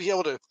we should be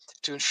able to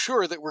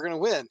ensure that we're going to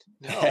win.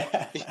 No,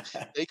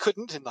 they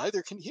couldn't, and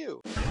neither can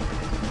you.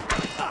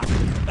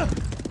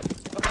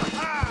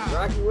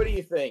 Rocky, what do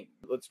you think?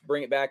 Let's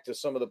bring it back to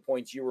some of the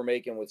points you were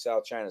making with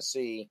South China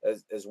Sea,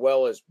 as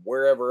well as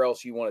wherever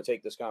else you want to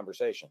take this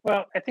conversation.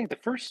 Well, I think the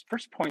first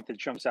point that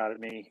jumps out at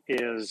me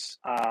is,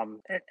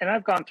 and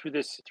I've gone through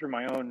this through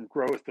my own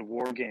growth of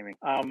wargaming.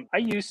 I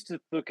used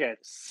to look at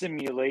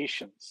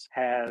simulations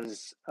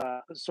as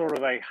sort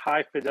of a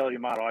high fidelity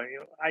model.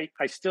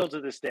 I still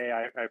to this day,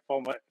 I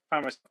find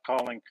myself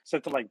calling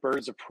something like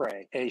Birds of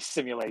Prey a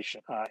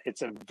simulation.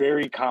 It's a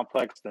very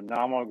complex, the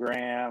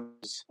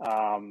nomograms.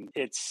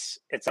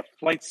 It's a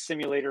flight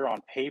simulator on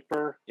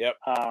paper. Yep.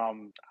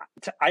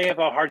 I have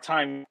a hard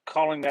time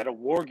calling that a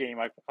war game.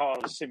 I call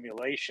it a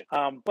simulation.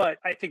 But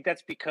I think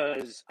that's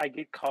because I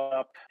get caught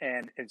up,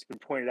 and it's been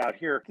pointed out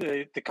here,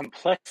 the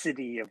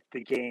complexity of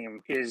the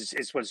game is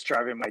what's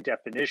driving my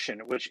definition,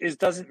 which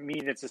doesn't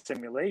mean it's a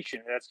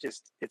simulation. That's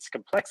just its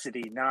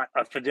complexity, not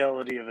a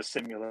fidelity of a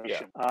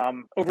simulation. Yeah.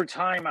 Over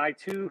time, I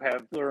too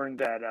have learned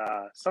that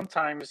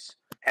sometimes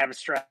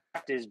abstract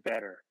is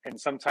better. And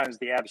sometimes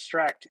the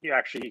abstract, you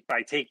actually,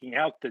 by taking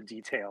out the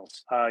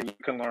details, you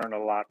can learn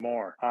a lot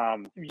more.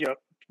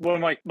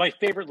 One of my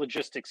favorite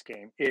logistics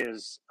game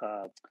is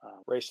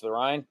Race to the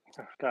Rhine.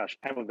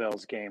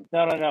 Amabel's game.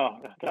 No.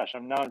 Gosh,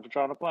 I'm now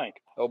drawing a blank.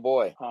 Oh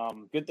boy.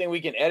 Good thing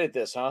we can edit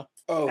this, huh?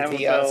 Oh,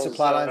 the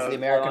supply lines of the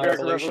American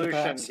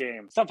Revolution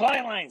game.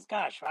 Supply lines.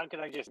 Gosh, how could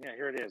I just? Yeah,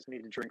 here it is.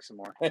 Need to drink some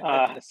more.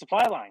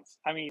 Supply lines.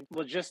 I mean,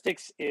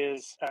 logistics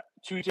is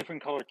 2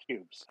 different color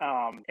cubes.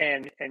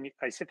 And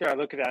I sit there, I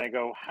look at that, and I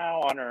go,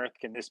 how on earth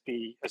can this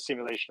be a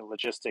simulation of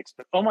logistics?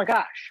 But oh my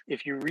gosh,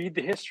 if you read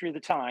the history of the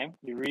time,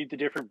 you read the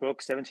different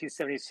books,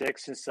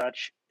 1776 and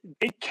such,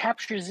 it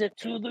captures it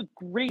to the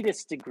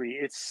greatest degree.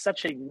 It's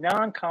such a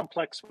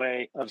non-complex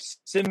way of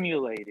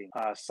simulating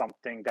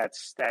something that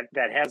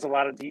has a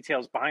lot of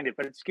details behind it,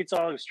 but it gets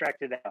all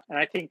extracted out. And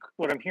I think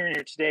what I'm hearing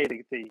here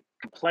today, the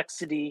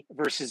complexity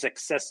versus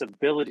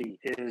accessibility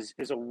is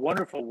a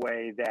wonderful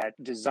way that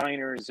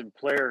designers and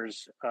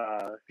players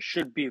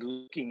should be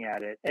looking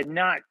at it, and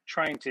not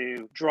trying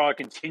to draw a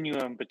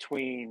continuum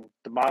between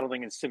the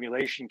modeling and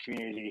simulation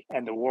community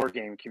and the war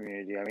game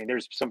community. I mean,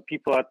 there's some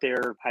people out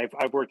there,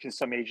 I've worked in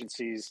some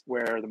agencies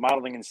where the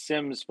modeling and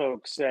sims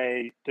folks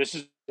say, this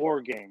is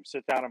war game,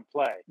 sit down and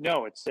play.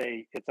 No, it's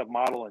a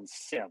model and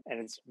sim, and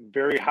it's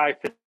very high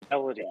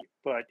fidelity,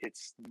 but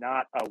it's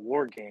not a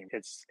war game.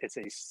 It's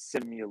a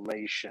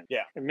simulation.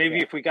 Yeah. And maybe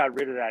if we got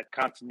rid of that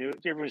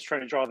continuity, everyone's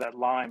trying to draw that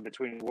line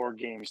between war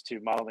games to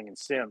modeling and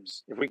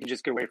sims. If we can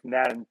just get away from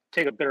that and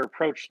take a better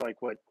approach,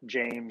 like what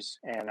James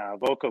and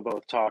Voco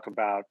both talk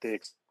about, the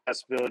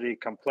accessibility,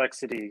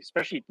 complexity,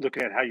 especially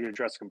looking at how you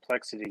address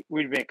complexity,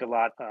 we'd make go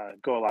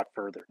a lot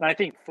further. And I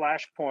think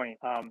Flashpoint,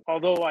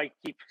 although I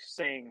keep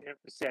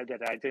said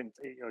that I didn't,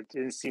 it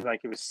didn't seem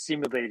like it was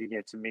simulating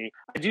it to me,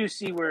 I do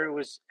see where it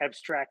was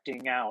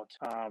abstracting out,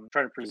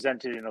 trying to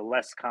present it in a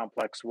less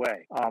complex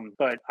way.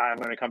 But I'm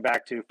going to come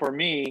back to, for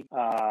me,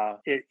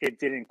 it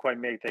didn't quite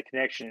make that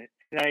connection.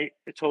 And I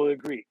totally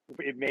agree.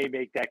 It may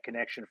make that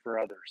connection for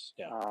others.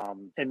 Yeah.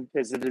 And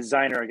as a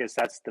designer, I guess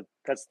that's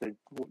the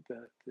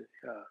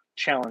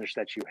challenge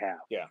that you have.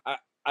 Yeah.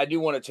 I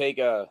do want to take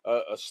a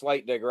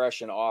slight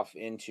digression off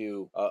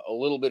into a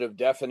little bit of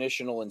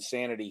definitional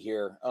insanity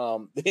here.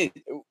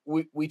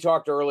 We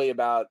talked early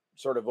about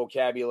sort of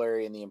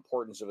vocabulary and the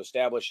importance of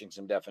establishing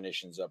some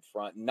definitions up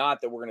front.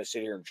 Not that we're going to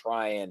sit here and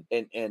try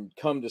and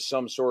come to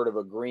some sort of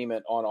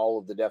agreement on all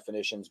of the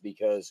definitions,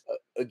 because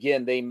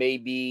again, they may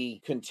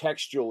be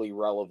contextually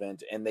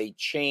relevant and they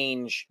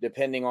change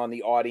depending on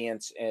the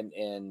audience and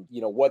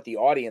what the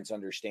audience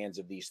understands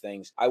of these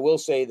things. I will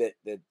say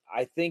that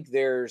I think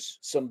there's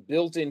some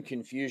built-in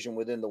confusion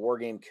within the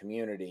wargame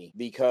community,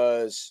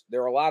 because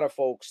there are a lot of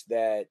folks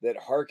that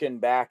harken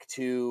back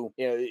to,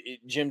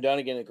 Jim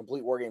Dunnigan in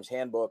Complete Wargames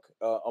Handbook,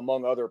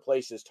 among other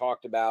places,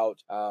 talked about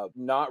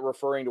not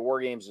referring to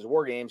wargames as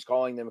wargames,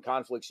 calling them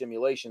conflict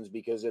simulations,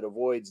 because it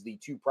avoids the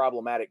 2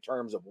 problematic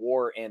terms of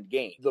war and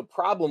game. The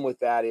problem with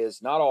that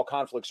is not all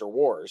conflicts are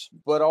wars,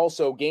 but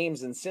also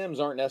games and sims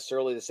aren't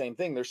necessarily the same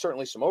thing. There's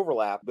certainly some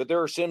overlap, but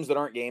there are sims that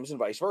aren't games and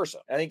vice versa.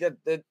 I think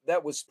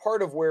that was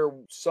part of where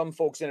some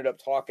folks ended up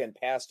talking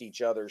past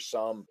each other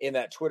some in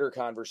that Twitter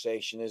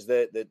conversation, is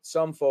that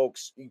some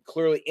folks,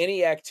 clearly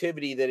any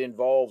activity that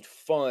involved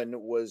fun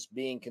was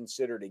being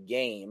considered a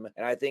game.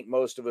 And I think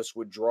most of us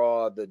would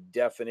draw the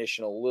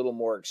definition a little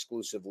more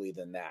exclusively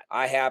than that.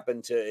 I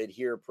happen to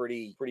adhere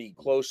pretty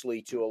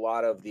closely to a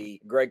lot of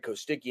the Greg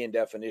Kostikian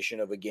definition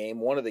of a game.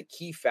 One of the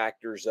key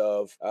factors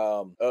of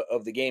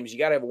the game is you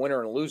got to have a winner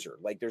and a loser.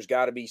 Like, there's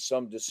got to be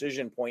some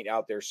decision point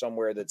out there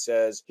somewhere that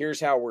says, here's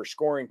how we're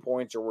scoring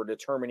points or we're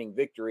determining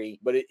victory,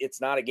 but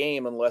it's not a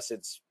game unless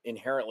it's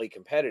inherently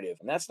competitive.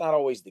 And that's not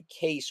always the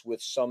case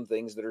with some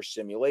things that are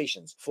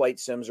simulations. Flight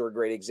sims are a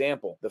great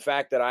example. The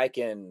fact that I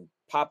can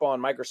pop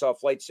on Microsoft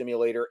Flight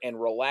Simulator and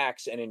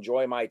relax and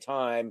enjoy my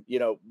time,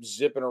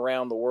 zipping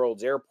around the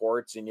world's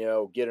airports and,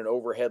 get an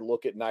overhead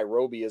look at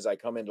Nairobi as I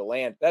come into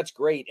land. That's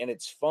great and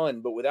it's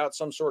fun, but without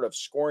some sort of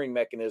scoring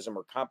mechanism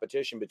or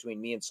competition between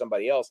me and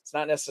somebody else, it's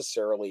not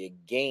necessarily a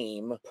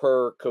game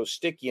per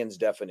Kostikian's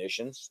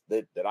definitions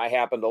that I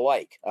happen to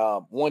like.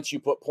 Once you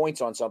put points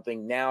on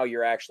something, now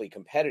you're actually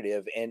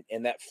competitive,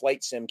 and that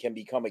flight sim can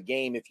become a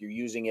game if you're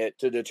using it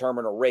to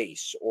determine a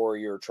race or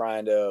you're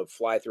trying to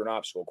fly through an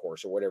obstacle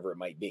course or whatever it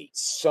might be.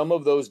 Some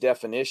of those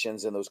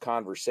definitions and those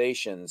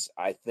conversations,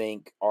 I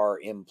think, are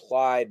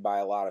implied by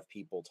a lot of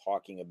people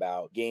talking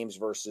about games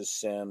versus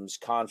sims,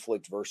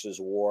 conflict versus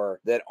war,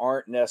 that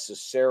aren't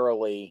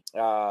necessarily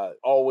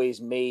always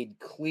made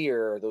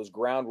clear. Those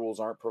ground rules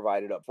aren't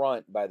provided up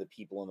front by the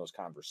people in those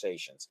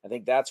conversations. I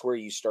think that's where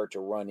you start to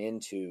run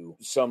into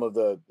some of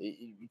the,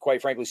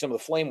 quite frankly, some of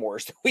the flame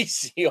wars that we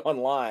see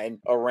online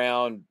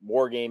around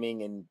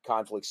wargaming and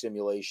conflict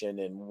simulation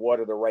and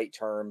what are the right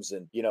terms.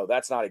 And,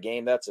 that's not a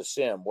game, that's a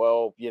sim.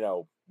 Well,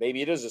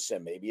 maybe it is a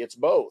sim. Maybe it's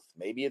both.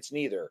 Maybe it's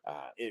neither.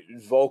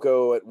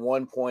 Volko at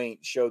one point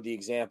showed the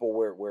example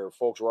where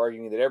folks were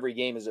arguing that every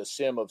game is a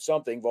sim of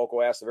something.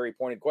 Volko asked a very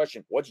pointed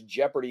question: what's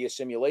Jeopardy a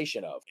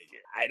simulation of?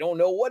 I don't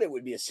know what it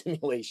would be a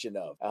simulation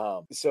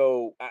of.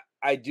 So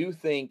I do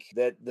think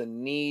that the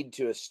need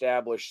to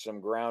establish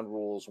some ground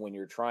rules when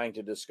you're trying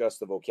to discuss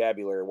the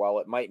vocabulary, while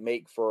it might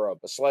make for a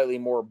slightly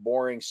more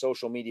boring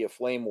social media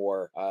flame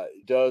war,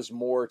 does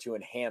more to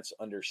enhance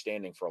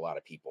understanding for a lot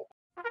of people.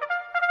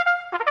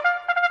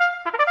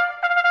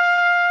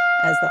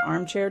 As the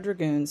Armchair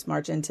Dragoons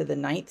march into the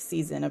 9th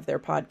season of their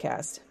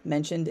podcast,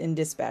 mentioned in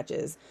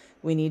dispatches,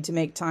 we need to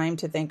make time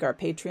to thank our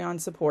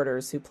Patreon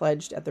supporters who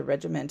pledged at the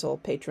regimental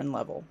patron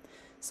level.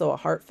 So a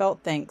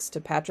heartfelt thanks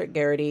to Patrick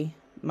Garrity,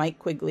 Mike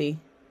Quigley,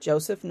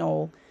 Joseph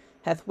Knoll,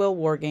 Hethwill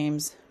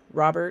Wargames,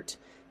 Robert,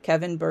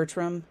 Kevin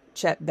Bertram,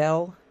 Chet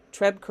Bell,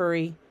 Treb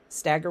Curry,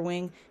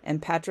 Staggerwing,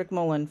 and Patrick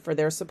Mullen for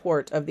their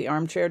support of the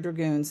Armchair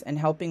Dragoons and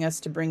helping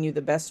us to bring you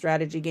the best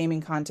strategy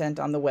gaming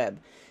content on the web.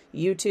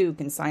 You too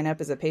can sign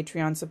up as a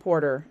Patreon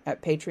supporter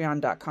at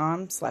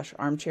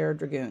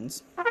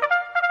patreon.com/armchairdragoons.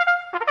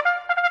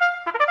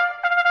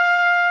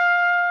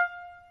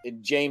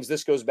 James,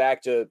 this goes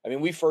back to,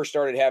 we first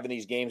started having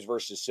these games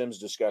versus Sims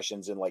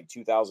discussions in like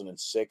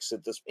 2006.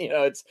 At this,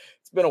 it's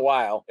been a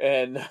while,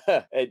 and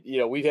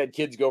we've had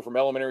kids go from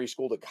elementary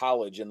school to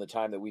college in the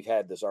time that we've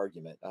had this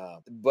argument.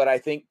 But I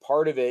think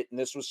part of it, and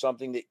this was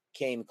something that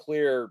came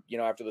clear,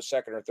 after the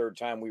second or third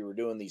time we were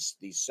doing these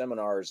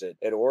seminars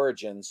at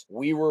Origins,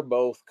 we were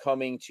both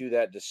coming to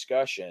that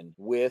discussion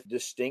with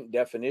distinct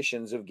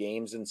definitions of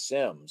games and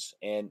Sims,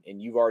 and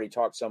you've already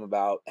talked some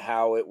about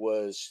how it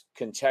was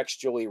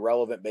contextually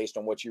relevant based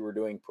on what you were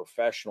doing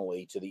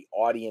professionally to the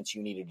audience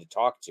you needed to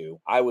talk to.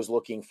 I was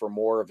looking for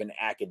more of an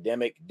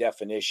academic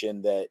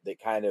definition that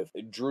kind of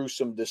drew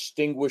some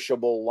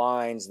distinguishable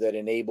lines that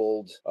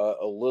enabled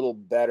a little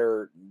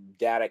better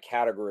data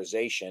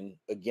categorization.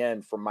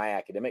 Again, from my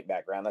academic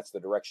background, that's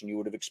the direction you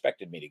would have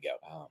expected me to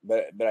go.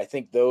 But I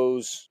think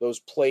those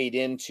played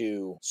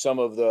into some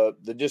of the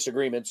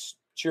disagreements.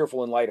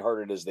 Cheerful and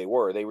lighthearted as they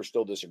were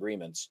still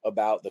disagreements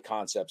about the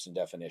concepts and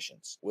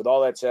definitions. With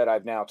all that said,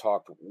 I've now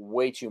talked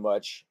way too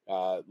much.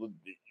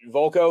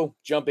 Volko,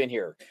 jump in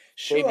here.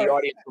 Sure. Save the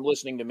audience from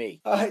listening to me.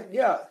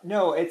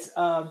 It's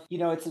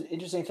it's an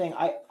interesting thing.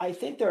 I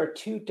think there are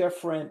two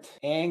different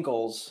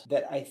angles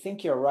that I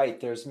think you're right.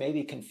 There's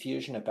maybe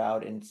confusion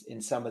about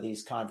in some of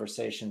these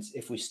conversations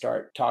if we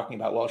start talking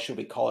about, well, should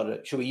we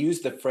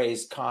use the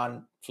phrase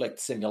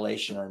conflict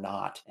simulation or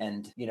not?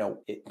 And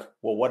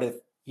what if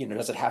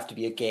does it have to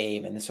be a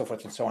game, and so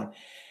forth and so on?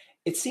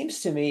 It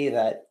seems to me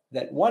that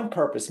one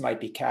purpose might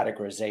be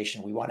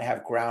categorization. We want to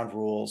have ground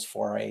rules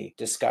for a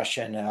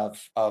discussion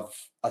of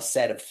a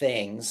set of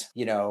things,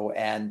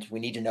 and we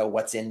need to know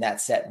what's in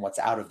that set and what's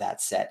out of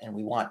that set. And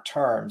we want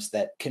terms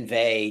that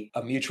convey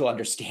a mutual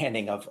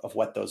understanding of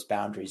what those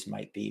boundaries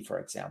might be, for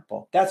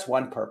example. That's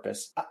one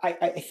purpose.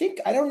 I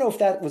don't know if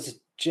that was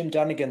Jim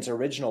Dunnigan's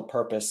original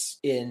purpose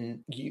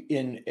in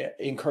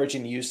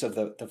encouraging the use of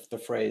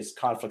the phrase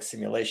conflict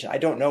simulation. I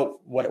don't know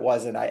what it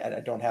was, and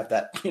I don't have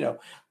that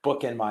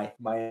book in my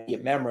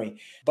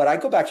memory. But I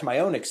go back to my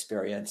own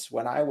experience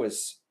when I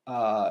was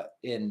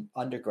in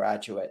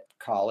undergraduate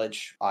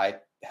college. I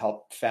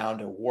helped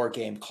found a war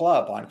game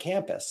club on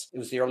campus. It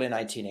was the early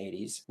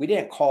 1980s. We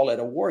didn't call it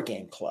a war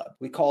game club.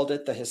 We called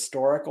it the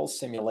Historical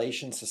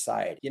Simulation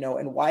Society.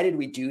 And why did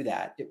we do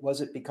that?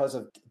 Was it because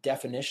of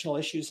definitional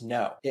issues?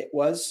 No, it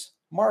was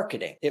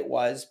marketing. It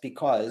was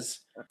because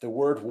the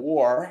word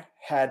war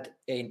had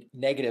a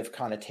negative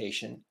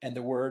connotation, and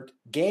the word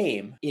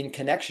game in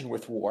connection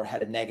with war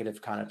had a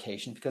negative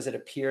connotation because it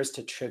appears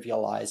to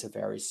trivialize a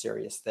very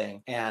serious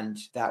thing. And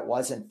that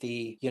wasn't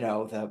the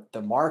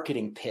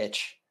marketing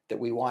pitch that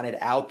we wanted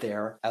out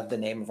there of the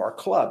name of our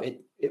club.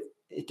 It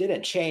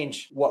didn't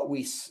change what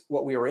we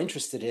were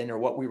interested in or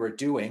what we were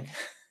doing.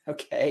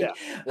 Okay.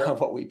 Yeah.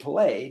 What we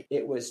played.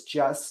 It was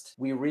just,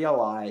 we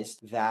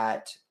realized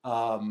that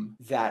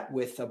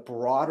with a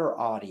broader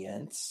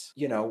audience,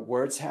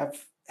 words have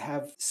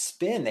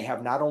spin. They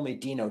have not only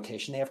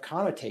denotation, they have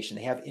connotation,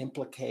 they have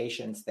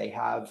implications, they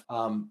have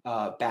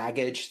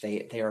baggage,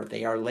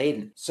 they are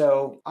laden.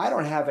 So I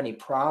don't have any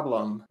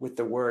problem with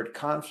the word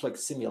conflict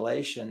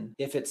simulation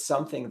if it's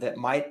something that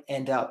might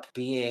end up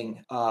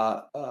being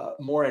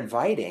more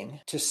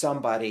inviting to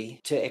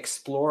somebody to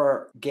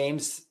explore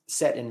games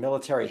set in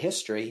military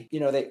history.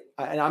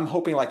 And I'm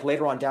hoping like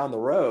later on down the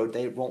road,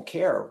 they won't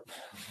care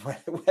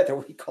whether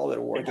we call it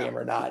a war game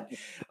or not.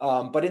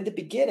 But in the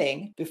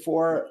beginning,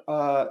 before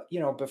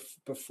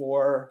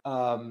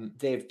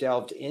they've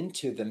delved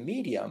into the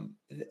medium,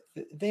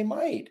 they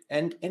might.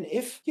 And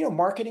if,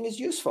 marketing is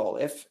useful,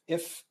 if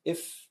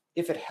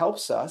it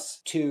helps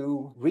us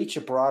to reach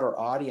a broader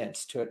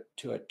audience, to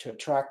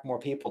attract more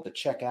people to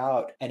check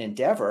out an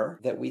endeavor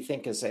that we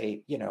think is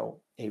a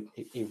a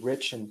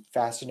rich and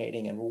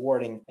fascinating and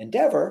rewarding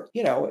endeavor.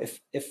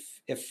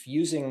 If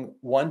using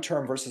one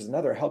term versus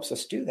another helps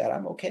us do that,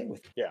 I'm okay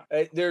with it.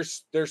 Yeah,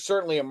 there's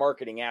certainly a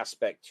marketing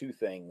aspect to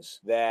things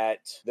that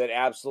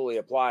absolutely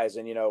applies.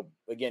 And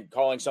again,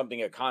 calling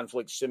something a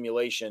conflict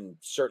simulation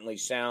certainly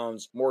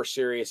sounds more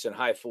serious and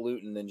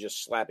highfalutin than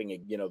just slapping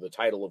the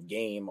title of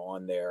game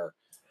on there,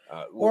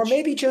 or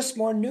maybe just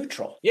more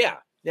neutral. Yeah.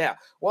 Yeah.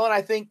 Well, and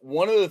I think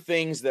one of the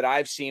things that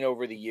I've seen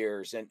over the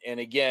years, and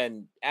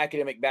again,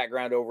 academic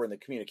background over in the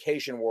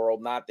communication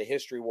world, not the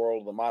history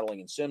world, the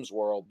modeling and Sims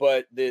world,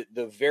 but the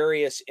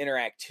various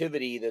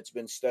interactivity that's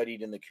been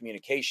studied in the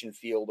communication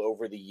field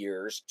over the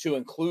years to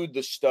include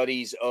the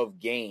studies of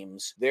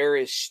games, there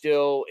is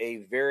still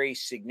a very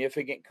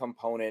significant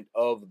component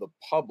of the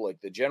public,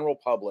 the general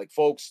public.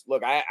 Folks,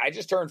 look, I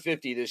just turned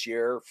 50 this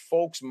year.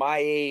 Folks my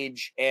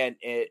age and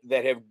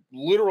that have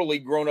literally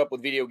grown up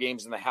with video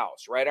games in the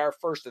house, right? Our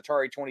first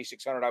Atari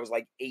 2600, I was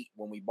like 8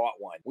 when we bought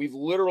one. We've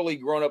literally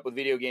grown up with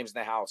video games in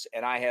the house,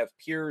 and I have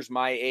peers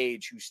my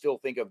age who still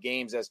think of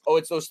games as,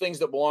 it's those things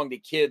that belong to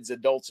kids.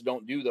 Adults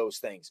don't do those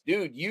things.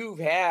 Dude, you've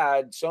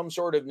had some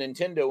sort of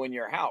Nintendo in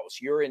your house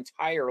your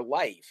entire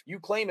life. You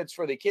claim it's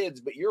for the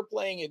kids, but you're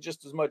playing it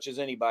just as much as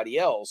anybody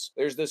else.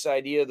 There's this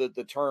idea that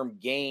the term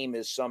game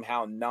is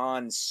somehow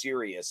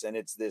non-serious, and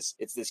it's this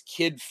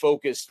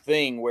kid-focused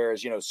thing,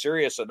 whereas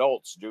serious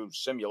adults do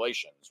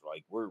simulations.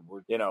 Like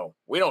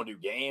we don't do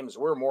games.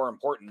 We're more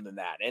important than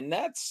that. And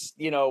that's,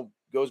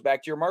 goes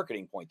back to your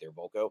marketing point there,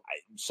 Volko.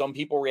 Some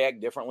people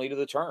react differently to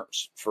the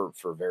terms for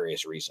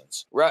various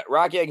reasons.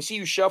 Rocky, I can see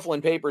you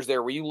shuffling papers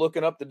there. Were you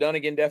looking up the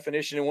Dunnigan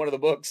definition in one of the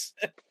books?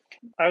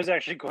 I was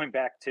actually going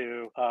back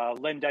to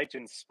Len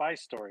Deighton's Spy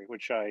Story,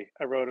 which I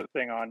wrote a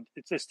thing on.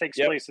 This takes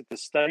place at the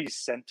Studies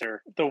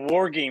Center, the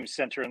War Games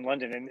Center in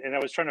London. And I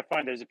was trying to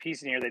find, there's a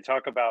piece in here, they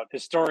talk about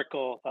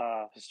historical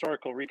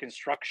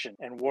reconstruction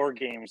and war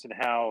games and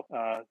how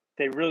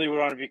they really would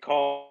want to be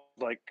called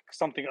like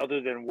something other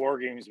than war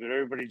games, but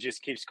everybody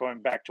just keeps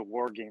going back to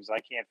war games. I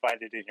can't find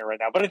it in here right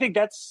now, but I think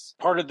that's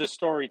part of the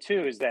story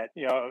too, is that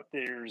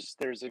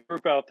there's a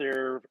group out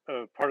there,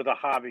 part of the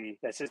hobby,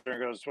 that sits there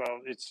and goes, well,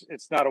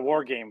 it's not a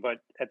war game, but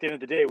at the end of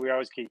the day, we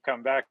always keep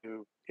coming back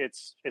to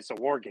it's a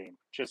war game,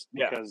 just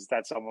because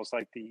that's almost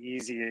like the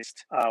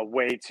easiest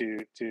way to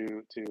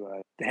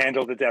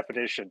handle the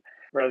definition.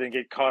 Rather than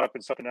get caught up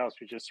in something else,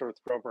 we just sort of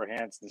throw up our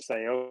hands and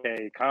say,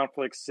 okay,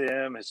 conflict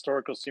sim,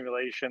 historical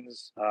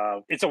simulations,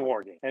 it's a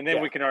war game. And then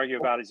we can argue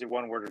about, is it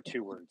one word or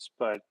two words,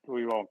 but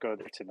we won't go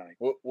there tonight.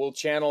 We'll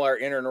channel our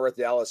inner North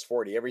Dallas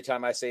 40. Every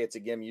time I say it's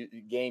a game,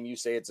 you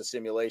say it's a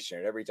simulation.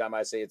 And every time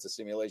I say it's a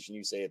simulation,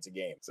 you say it's a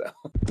game. So,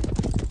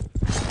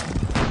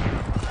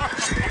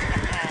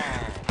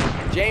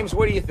 James,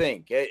 what do you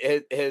think?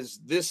 Has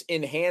this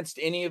enhanced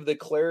any of the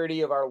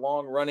clarity of our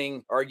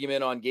long-running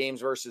argument on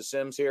games versus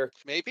Sims here?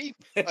 Maybe.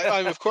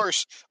 I'm of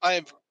course, I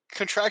am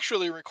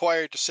contractually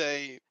required to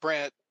say,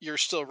 Brant, you're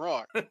still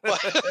wrong.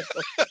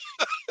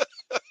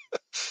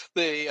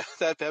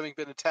 That having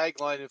been a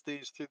tagline of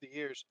these through the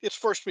years, it's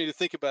forced me to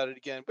think about it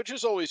again, which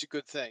is always a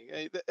good thing.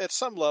 At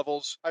some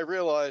levels, I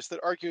realize that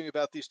arguing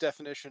about these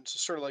definitions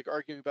is sort of like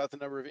arguing about the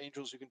number of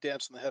angels who can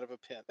dance on the head of a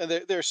pin.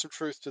 And there's some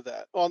truth to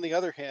that. On the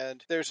other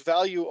hand, there's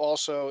value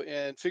also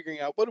in figuring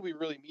out what do we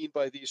really mean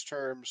by these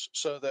terms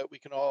so that we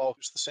can all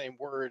use the same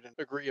word and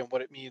agree on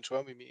what it means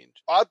when we mean.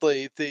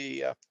 Oddly,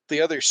 the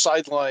other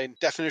sideline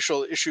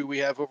definitional issue we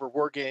have over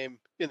war game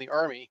in the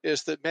Army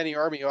is that many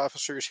Army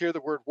officers hear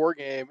the word war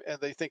game and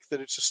they think that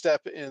it's a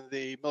step in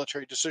the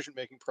military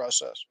decision-making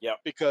process. Yeah.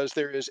 Because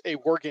there is a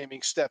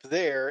wargaming step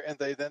there, and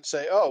they then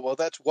say, oh, well,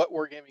 that's what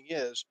wargaming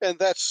is. And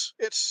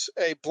it's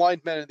a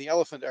blind man and the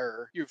elephant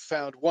error. You've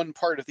found one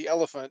part of the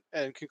elephant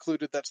and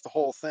concluded that's the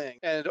whole thing.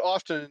 And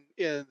often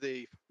in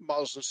the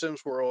Models and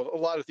Sims world, a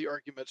lot of the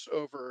arguments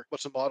over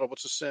what's a model,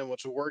 what's a sim,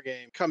 what's a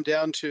wargame come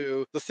down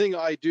to the thing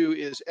I do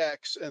is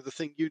X and the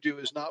thing you do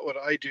is not what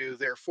I do,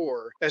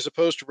 therefore, as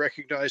opposed to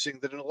recognizing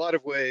that in a lot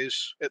of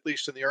ways, at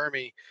least in the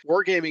Army,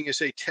 wargaming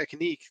is a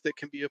technique that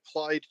can be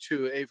applied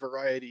to a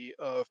variety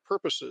of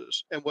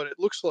purposes. And what it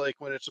looks like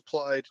when it's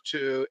applied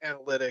to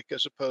analytic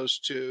as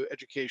opposed to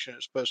education,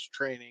 as opposed to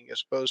training,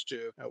 as opposed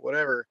to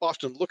whatever,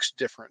 often looks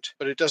different.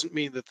 But it doesn't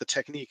mean that the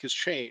technique has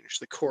changed,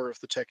 the core of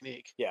the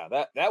technique. Yeah,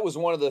 that was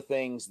one of the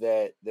things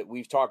that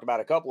we've talked about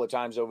a couple of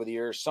times over the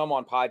years, some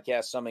on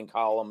podcasts, some in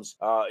columns,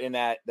 in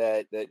that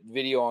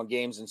video on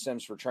games and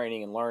Sims for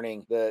training and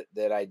learning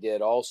that I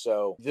did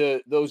also.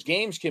 Those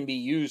games can be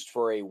used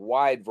for a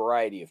wide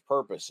variety of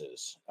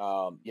purposes.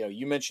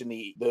 You mentioned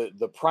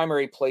the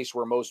primary place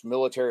where most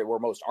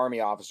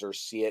Army officers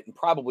see it, and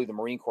probably the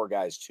Marine Corps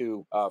guys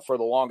too, for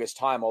the longest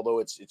time, although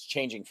it's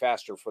changing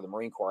faster for the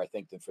Marine Corps, I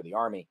think, than for the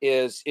Army,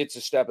 it's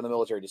a step in the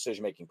military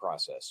decision-making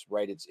process,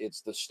 right?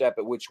 It's the step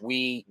at which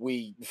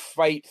we we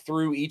fight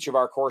through each of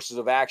our courses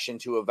of action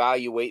to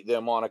evaluate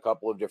them on a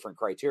couple of different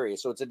criteria.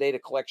 So it's a data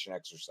collection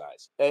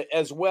exercise,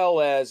 as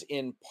well as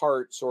in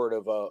part sort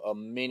of a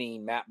mini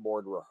map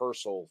board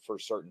rehearsal for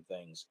certain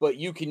things. But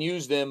you can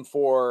use them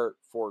for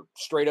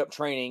straight up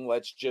training.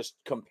 Let's just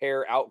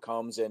compare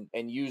outcomes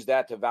and use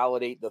that to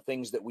validate the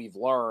things that we've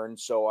learned.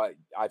 So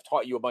I've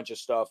taught you a bunch of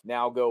stuff.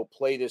 Now go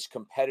play this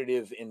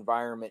competitive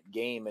environment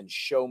game and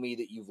show me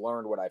that you've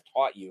learned what I've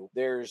taught you.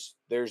 There's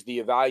the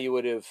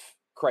evaluative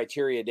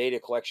criteria data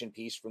collection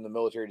piece from the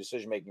military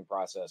decision-making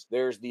process.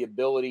 There's the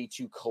ability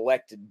to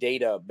collect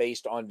data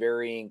based on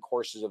varying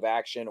courses of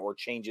action or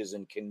changes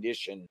in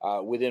condition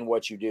within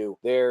what you do.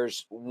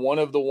 There's one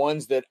of the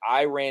ones that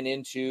I ran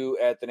into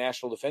at the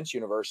National Defense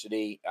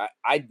University.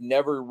 I'd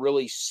never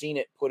really seen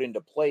it put into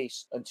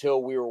place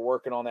until we were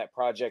working on that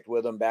project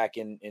with them back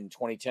in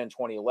 2010,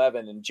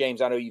 2011. And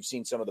James, I know you've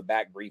seen some of the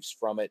back briefs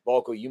from it.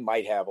 Volko, you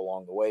might have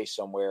along the way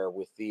somewhere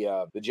with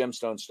the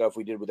gemstone stuff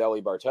we did with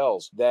Ellie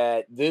Bartels.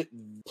 That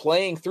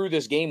playing through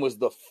this game was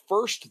the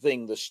first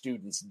thing the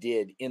students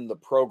did in the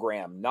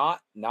program, not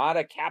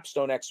a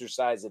capstone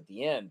exercise at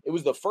the end. It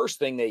was the first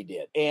thing they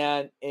did.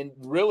 And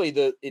really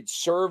it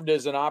served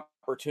as an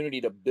opportunity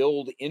to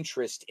build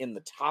interest in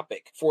the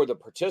topic for the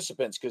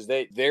participants, because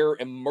they're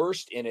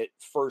immersed in it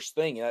first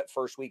thing in that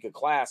first week of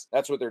class.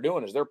 That's what they're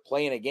doing, is they're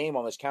playing a game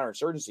on this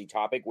counterinsurgency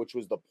topic, which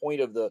was the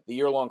point of the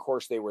year-long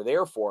course they were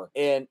there for.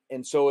 And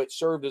so it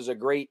served as a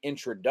great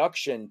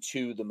introduction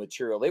to the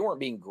material. They weren't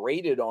being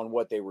graded on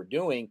what they were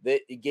doing.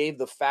 That it gave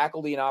the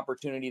faculty an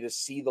opportunity to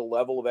see the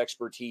level of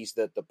expertise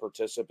that the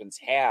participants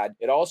had.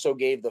 It also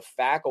gave the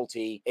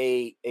faculty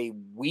a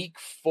week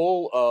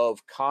full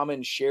of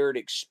common shared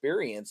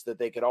experience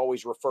that they could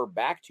always refer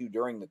back to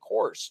during the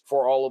course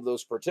for all of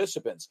those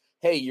participants.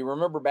 Hey, you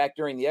remember back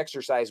during the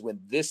exercise when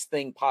this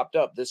thing popped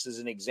up? This is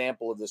an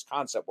example of this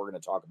concept we're going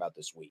to talk about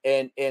this week.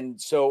 And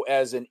so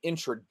as an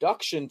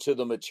introduction to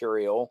the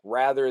material,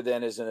 rather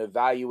than as an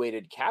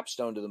evaluated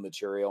capstone to the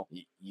material,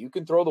 you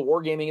can throw the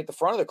wargaming at the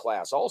front of the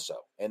class also.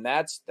 And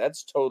that's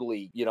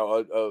totally,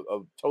 a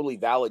totally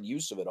valid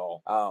use of it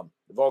all.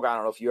 Volga, I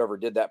don't know if you ever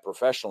did that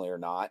professionally or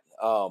not,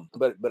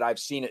 but I've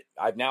seen it.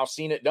 I've now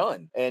seen it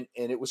done, and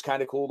it was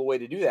kind of cool the way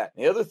to do that.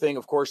 And the other thing,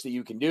 of course, that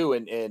you can do,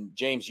 and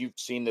James, you've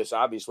seen this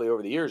obviously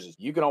over the years, is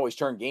you can always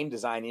turn game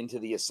design into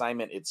the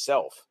assignment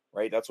itself.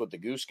 Right. That's what the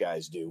Goose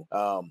guys do.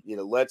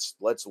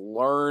 Let's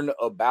learn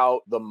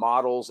about the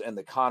models and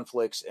the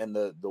conflicts and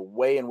the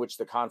way in which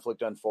the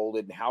conflict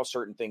unfolded and how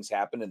certain things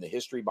happened and the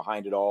history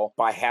behind it all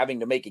by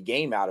having to make a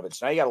game out of it.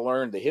 So now you got to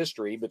learn the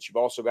history, but you've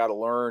also got to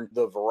learn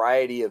the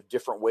variety of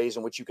different ways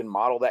in which you can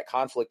model that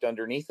conflict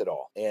underneath it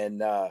all.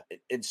 And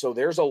so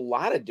there's a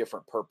lot of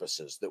different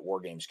purposes that war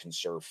games can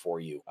serve for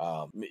you.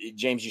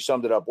 James, you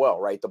summed it up well,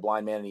 right? The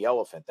blind man and the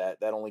elephant, that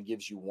only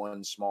gives you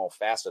one small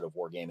facet of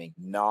wargaming,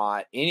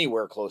 not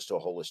anywhere close to a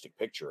holistic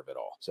picture of it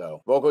all.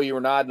 So, Volko, you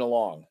were nodding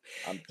along.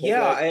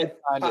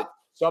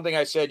 Something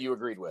I said you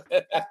agreed with.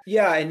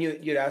 Yeah, and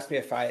you'd asked me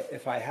if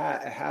I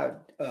had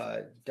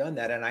done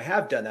that, and I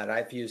have done that.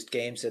 I've used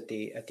games at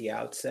the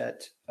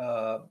outset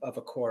of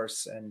a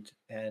course and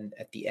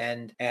at the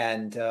end,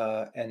 and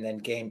then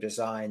game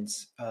design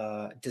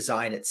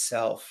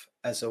itself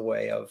as a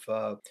way of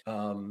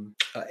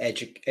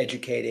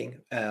educating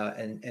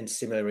and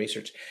stimulating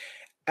research.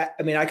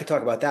 I mean, I could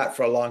talk about that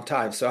for a long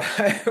time, so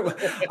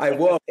I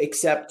won't,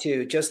 except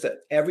to just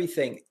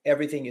everything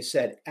you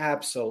said.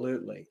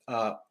 Absolutely,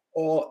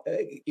 all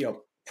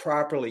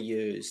properly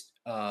used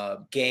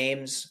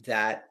games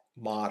that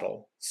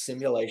model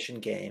simulation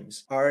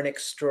games are an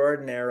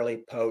extraordinarily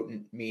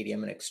potent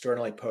medium, an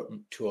extraordinarily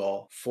potent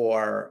tool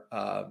for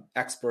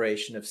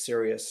exploration of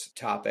serious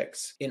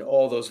topics in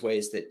all those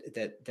ways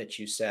that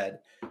you said.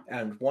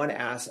 And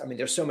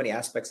there's so many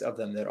aspects of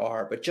them that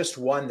are, but just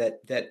one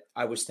that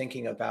I was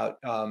thinking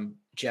about,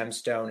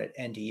 Gemstone at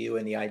NDU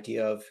and the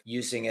idea of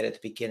using it at the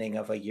beginning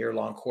of a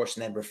year-long course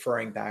and then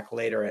referring back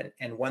later.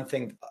 And one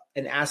thing,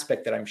 an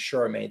aspect that I'm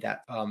sure made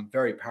that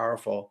very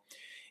powerful,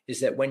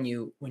 is that when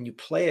you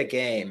play a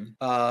game,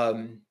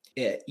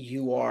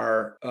 you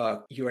are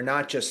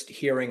not just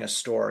hearing a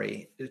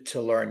story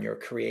to learn, you're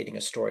creating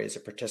a story as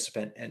a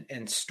participant,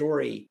 and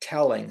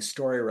storytelling,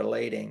 story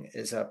relating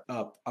is a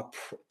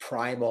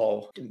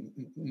primal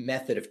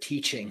method of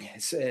teaching,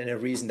 and a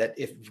reason that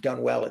if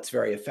done well, it's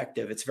very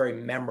effective, it's very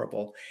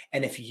memorable.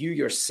 And if you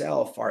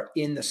yourself are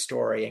in the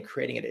story and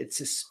creating it,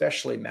 it's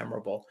especially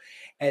memorable.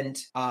 And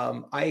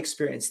I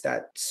experienced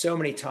that so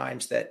many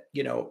times that,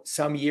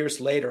 some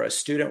years later, a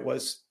student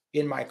was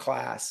in my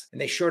class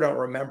and they sure don't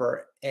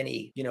remember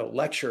any,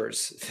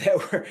 lectures that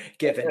were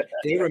given.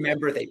 They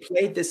remember they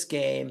played this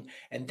game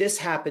and this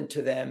happened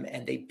to them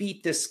and they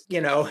beat this,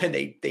 and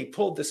they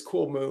pulled this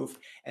cool move,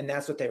 and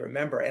that's what they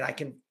remember. And I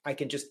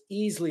can just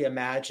easily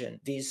imagine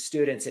these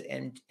students at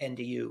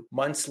NDU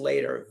months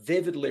later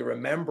vividly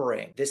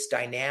remembering this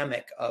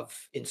dynamic of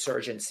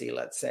insurgency,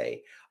 let's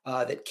say,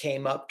 that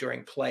came up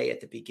during play at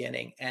the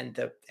beginning, and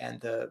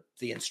the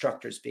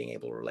instructors being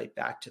able to relate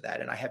back to that.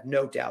 And I have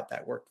no doubt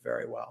that worked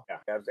very well.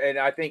 Yeah. And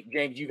I think,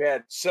 James, you've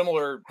had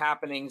similar similar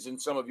happenings in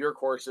some of your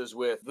courses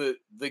with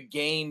the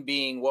game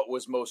being what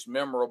was most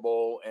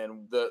memorable,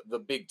 and the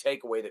big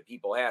takeaway that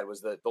people had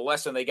was the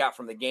lesson they got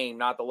from the game,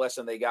 not the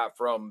lesson they got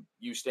from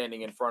you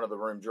standing in front of the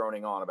room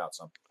droning on about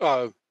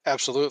something.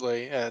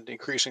 Absolutely, and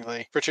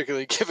increasingly,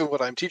 particularly given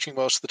what I'm teaching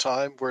most of the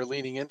time, we're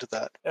leaning into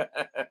that.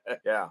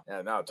 Yeah,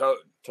 no,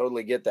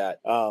 totally get that.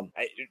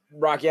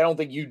 Rocky, I don't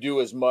think you do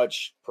as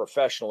much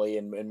professionally,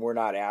 and we're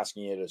not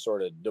asking you to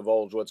sort of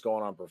divulge what's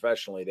going on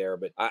professionally there,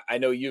 but I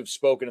know you've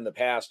spoken in the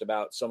past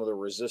about some of the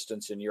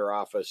resistance in your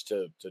office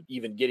to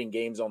even getting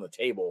games on the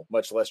table,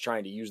 much less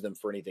trying to use them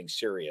for anything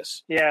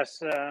serious.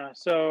 Yes.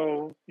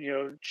 So,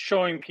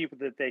 showing people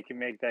that they can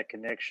make that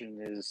connection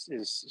is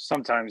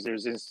sometimes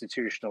there's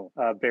institutional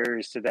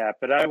barriers to that.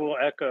 But I will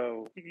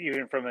echo,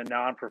 even from a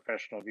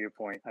non-professional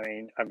viewpoint, I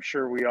mean, I'm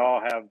sure we all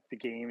have the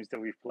games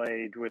that we've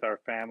played with our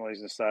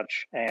families and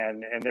such.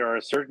 And there are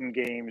certain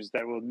games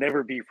that will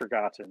never be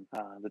forgotten.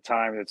 The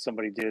time that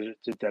somebody did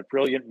that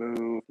brilliant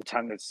move, the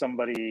time that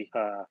somebody,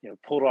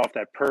 pulled off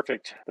the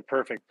perfect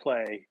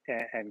play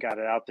and got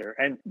it out there.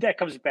 And that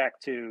comes back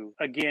to,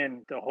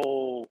 again, the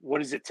whole,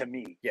 what is it to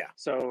me? Yeah.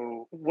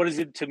 So what is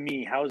it to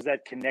me? How is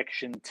that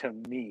connection to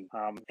me?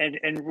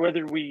 And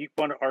whether we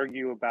want to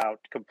argue about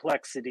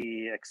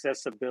complexity,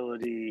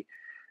 accessibility,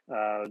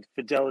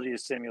 fidelity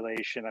of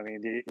simulation. I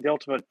mean, the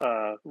ultimate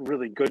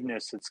really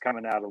goodness that's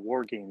coming out of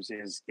war games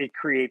is it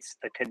creates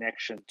a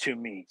connection to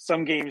me.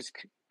 Some games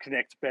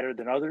connect better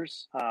than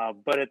others,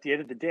 but at the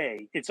end of the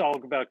day, it's all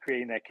about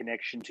creating that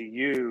connection to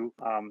you.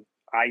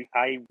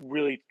 I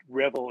really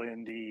revel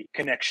in the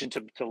connection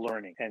to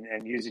learning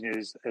and using it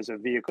as a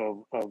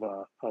vehicle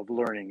of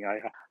learning.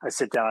 I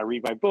sit down, I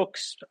read my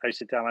books, I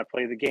sit down, I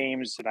play the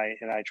games, and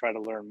I try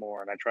to learn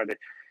more, and I try to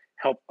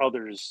help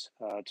others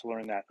to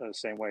learn that the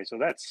same way. So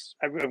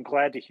I'm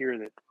glad to hear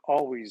that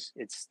always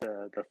it's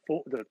the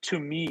to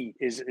me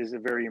is a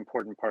very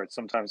important part.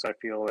 Sometimes I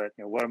feel that,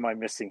 what am I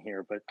missing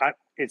here? But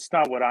it's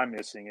not what I'm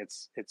missing.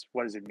 It's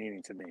what is it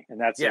meaning to me?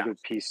 And that's a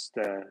good piece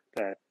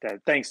that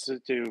thanks to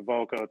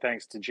Volko,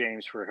 thanks to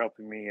James for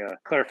helping me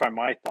clarify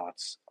my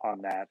thoughts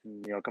on that.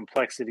 And,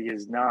 complexity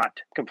is not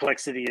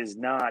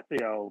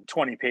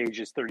 20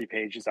 pages, 30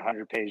 pages,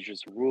 100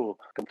 pages rule.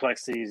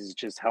 Complexity is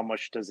just how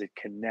much does it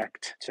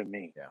connect to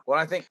me. Yeah. Well,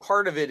 I think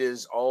part of it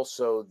is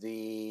also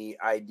the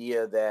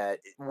idea that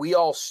we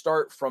all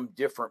start from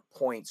different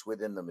points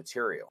within the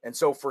material. And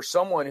so for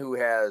someone who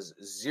has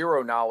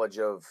zero knowledge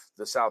of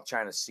the South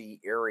China Sea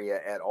area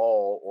at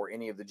all, or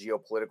any of the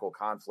geopolitical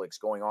conflicts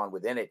going on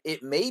within it,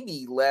 it may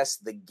be less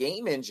the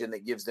game engine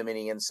that gives them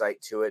any insight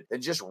to it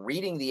than just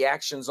reading the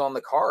actions on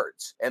the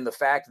cards, and the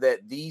fact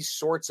that these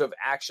sorts of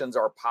actions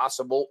are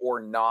possible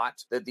or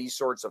not, that these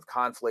sorts of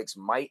conflicts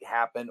might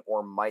happen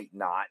or might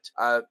not.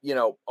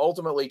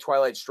 Ultimately,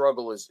 Twilight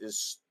Struggle is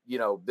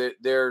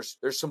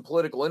there's some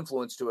political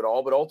influence to it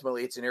all, but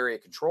ultimately it's an area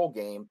control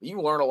game. You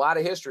can learn a lot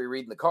of history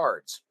reading the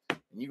cards.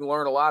 You can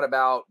learn a lot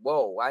about,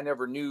 whoa, I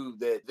never knew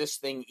that this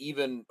thing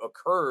even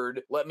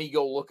occurred. Let me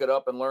go look it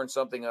up and learn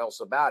something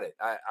else about it.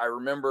 I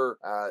remember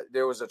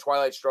there was a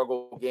Twilight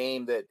Struggle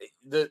game that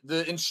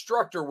the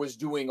instructor was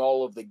doing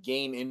all of the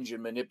game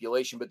engine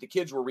manipulation, but the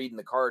kids were reading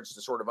the cards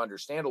to sort of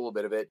understand a little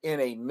bit of it in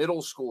a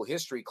middle school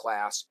history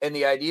class. And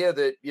the idea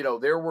that,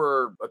 there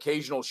were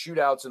occasional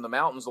shootouts in the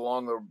mountains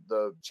along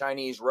the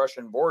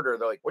Chinese-Russian border.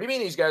 They're like, what do you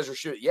mean these guys are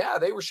shooting? Yeah,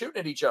 they were shooting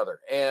at each other.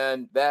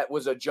 And that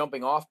was a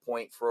jumping off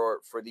point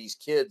for these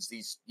kids,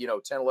 these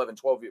 10, 11,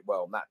 12,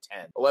 well, not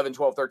 10, 11,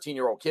 12,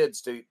 13-year-old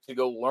kids to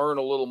go learn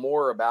a little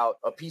more about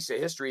a piece of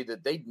history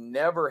that they'd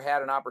never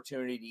had an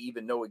opportunity to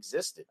even know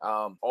existed,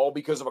 all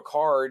because of a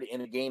card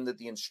in a game that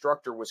the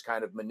instructor was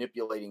kind of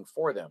manipulating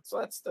for them.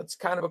 So that's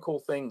kind of a cool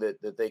thing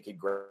that they could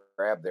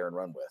grab there and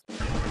run with.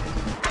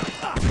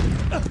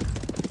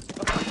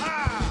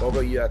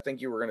 Volko, I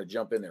think you were going to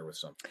jump in there with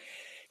something.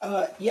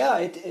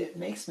 It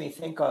makes me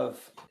think of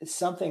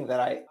something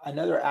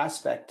another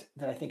aspect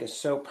that I think is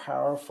so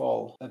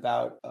powerful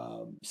about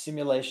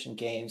simulation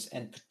games,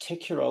 and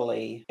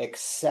particularly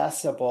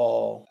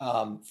accessible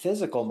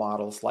physical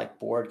models like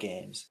board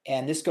games.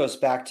 And this goes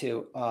back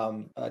to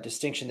a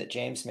distinction that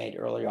James made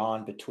early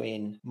on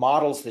between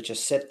models that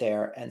just sit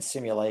there and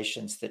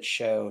simulations that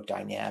show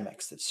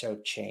dynamics, that show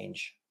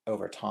change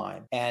over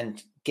time.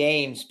 And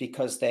games,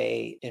 because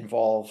they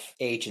involve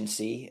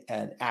agency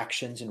and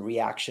actions and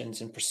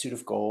reactions and pursuit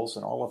of goals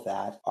and all of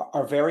that,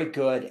 are very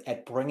good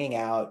at bringing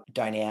out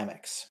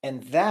dynamics.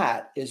 And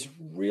that is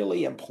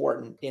really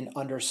important in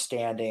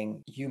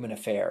understanding human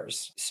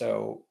affairs.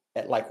 So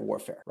like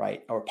warfare,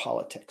 right? Or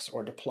politics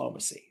or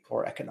diplomacy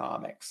or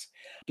economics.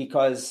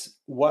 Because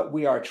what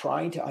we are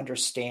trying to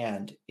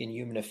understand in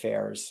human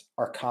affairs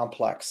are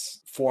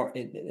complex,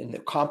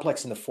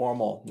 complex in the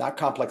formal, not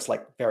complex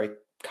like very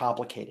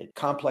complicated,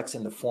 complex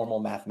in the formal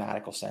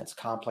mathematical sense,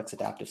 complex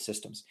adaptive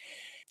systems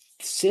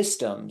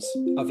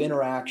of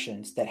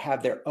interactions that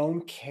have their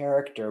own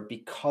character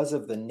because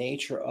of the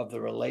nature of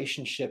the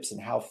relationships and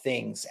how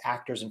things,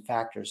 actors and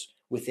factors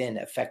within,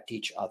 affect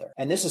each other.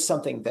 And this is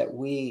something that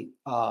we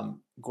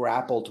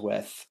grappled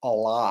with a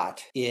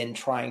lot in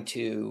trying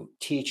to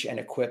teach and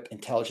equip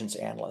intelligence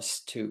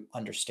analysts to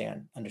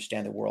understand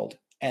the world,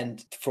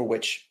 and for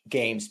which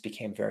games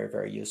became very,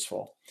 very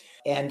useful.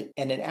 And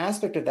an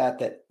aspect of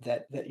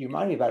that you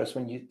remind me about is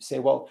when you say,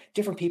 well,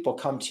 different people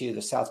come to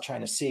the South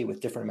China Sea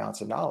with different amounts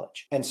of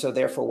knowledge. And so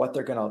therefore, what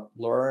they're going to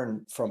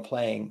learn from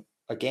playing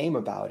a game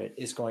about it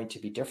is going to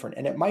be different.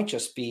 And it might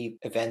just be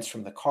events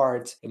from the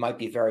cards. It might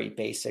be very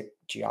basic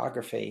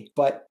geography,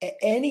 but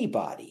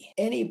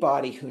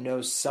anybody who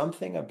knows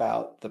something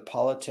about the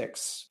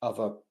politics of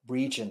a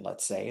region,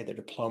 let's say, the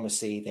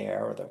diplomacy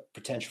there or the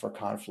potential for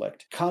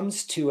conflict,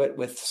 comes to it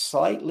with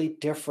slightly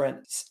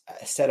different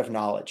set of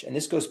knowledge. And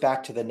this goes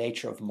back to the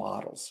nature of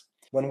models.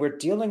 When we're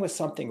dealing with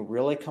something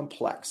really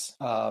complex,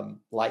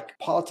 like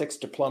politics,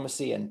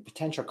 diplomacy, and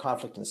potential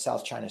conflict in the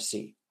South China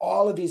Sea,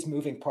 all of these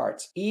moving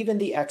parts, even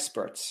the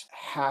experts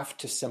have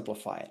to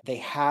simplify it. They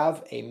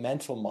have a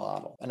mental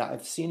model. And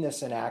I've seen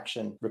this in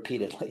action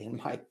repeatedly in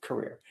my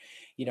career.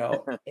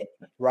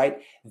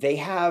 Right? They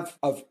have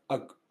a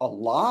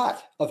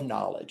lot of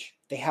knowledge.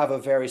 They have a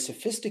very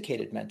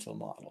sophisticated mental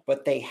model,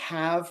 but they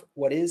have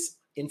what is,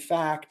 in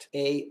fact,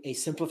 a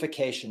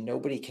simplification.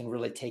 Nobody can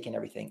really take in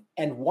everything.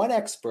 And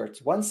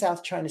one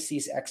South China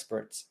Sea's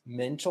expert's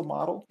mental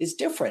model is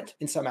different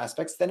in some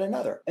aspects than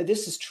another. And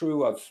this is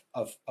true of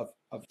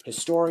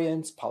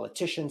historians,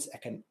 politicians,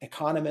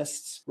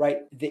 economists,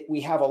 right?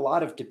 We have a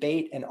lot of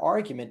debate and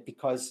argument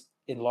because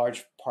in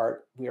large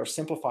part, we are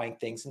simplifying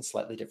things in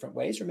slightly different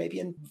ways, or maybe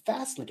in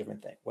vastly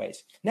different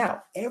ways.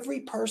 Now,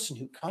 every person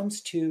who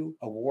comes to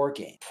a war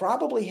game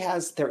probably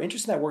has their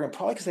interest in that war game,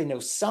 probably because they know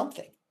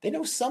something. They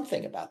know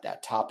something about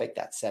that topic,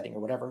 that setting,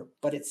 or whatever,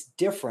 but it's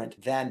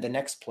different than the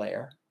next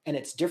player, and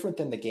it's different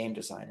than the game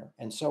designer,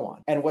 and so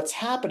on. And what's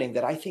happening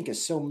that I think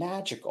is so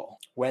magical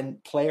when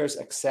players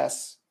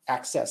access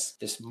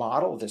this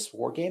model, this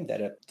war game that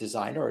a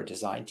designer or a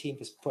design team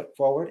has put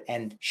forward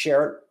and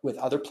share it with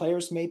other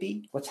players,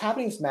 maybe. What's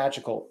happening is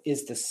magical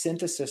is the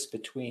synthesis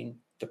between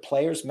the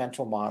player's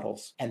mental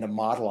models and the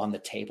model on the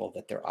table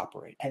that they're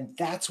operating. And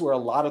that's where a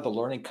lot of the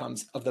learning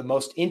comes of the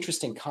most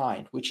interesting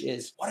kind, which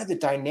is, what are the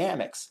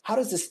dynamics? How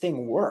does this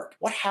thing work?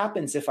 What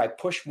happens if I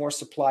push more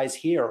supplies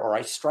here or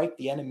I strike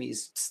the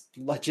enemy's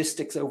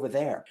logistics over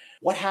there?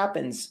 What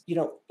happens,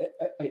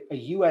 a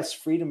U.S.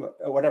 freedom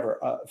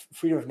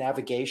of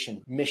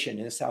navigation mission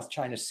in the South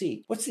China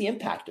Sea? What's the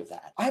impact of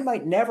that? I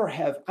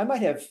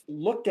might have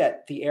looked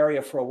at the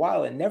area for a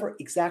while and never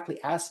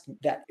exactly asked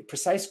that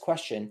precise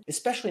question,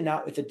 especially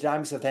not with the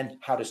dynamics of then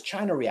how does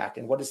China react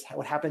and what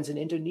happens in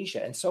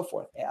Indonesia and so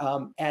forth.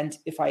 And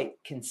if I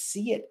can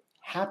see it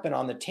happen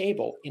on the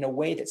table in a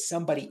way that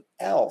somebody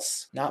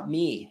else, not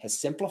me, has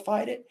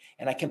simplified it,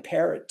 and I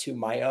compare it to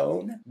my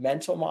own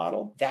mental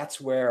model, that's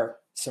where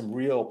some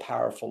real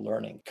powerful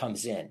learning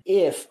comes in.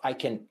 If I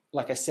can,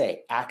 like I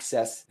say,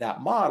 access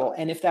that model,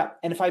 and if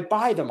I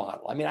buy the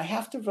model, I mean, I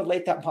have to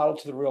relate that model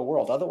to the real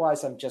world.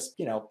 Otherwise, I'm just,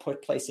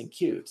 placing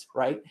cubes,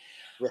 right?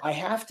 Yeah. I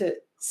have to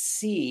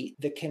see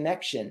the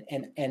connection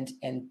and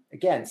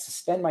again,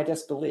 suspend my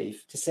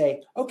disbelief to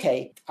say,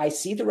 okay, I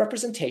see the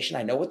representation,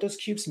 I know what those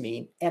cubes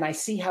mean, and I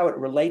see how it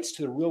relates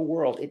to the real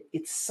world.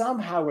 It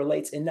somehow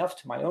relates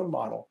enough to my own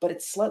model, but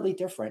it's slightly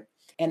different.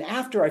 And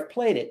after I've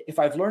played it, if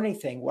I've learned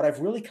anything, what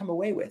I've really come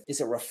away with is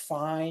a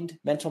refined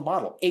mental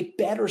model, a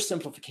better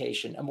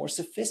simplification, a more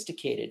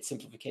sophisticated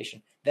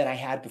simplification than I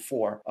had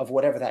before of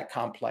whatever that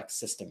complex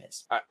system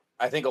is.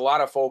 I think a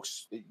lot of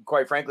folks,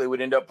 quite frankly,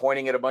 would end up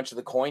pointing at a bunch of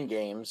the coin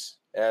games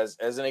as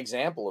an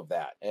example of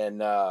that.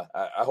 And I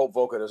hope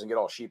Volko doesn't get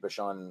all sheepish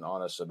on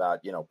us about,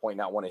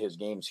 pointing out one of his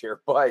games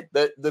here. But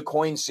the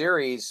coin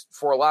series,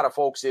 for a lot of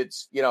folks,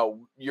 it's,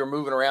 you're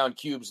moving around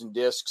cubes and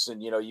discs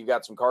and, you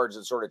got some cards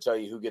that sort of tell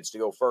you who gets to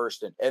go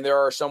first. And there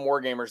are some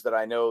war gamers that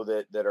I know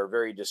that are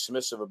very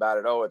dismissive about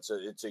it. Oh,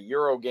 it's a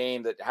Euro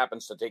game that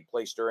happens to take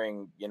place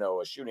during,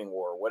 a shooting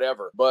war or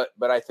whatever. But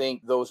I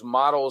think those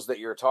models that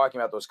you're talking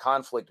about, those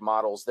conflict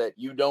models, that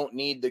you don't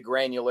need the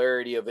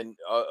granularity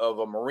of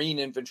a Marine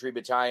infantry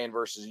battalion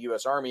versus a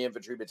U.S. Army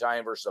infantry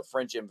battalion versus a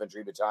French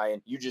infantry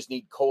battalion. You just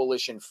need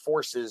coalition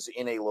forces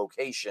in a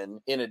location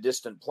in a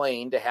distant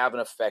plane to have an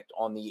effect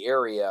on the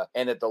area.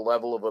 And at the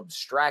level of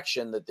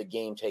abstraction that the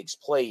game takes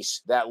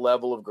place, that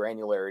level of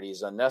granularity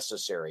is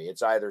unnecessary.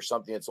 It's either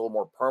something that's a little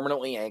more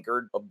permanently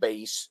anchored, a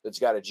base that's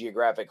got a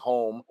geographic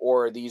home,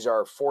 or these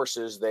are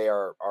forces. They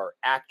are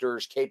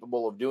actors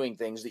capable of doing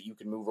things that you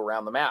can move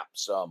around the map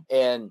some.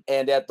 And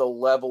at the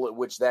level at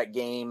which those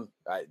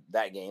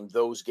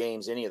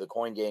games, any of the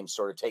coin games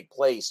sort of take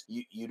place,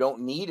 you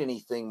don't need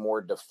anything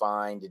more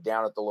defined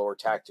down at the lower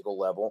tactical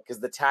level,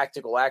 because the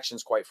tactical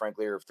actions, quite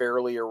frankly, are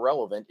fairly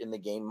irrelevant in the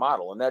game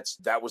model. And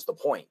that was the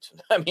point.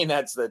 I mean,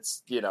 that's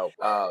was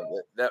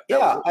what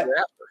you're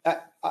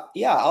after.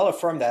 I'll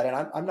affirm that.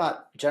 And I'm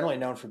not generally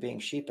known for being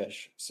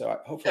sheepish, so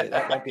hopefully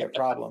that won't be a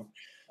problem.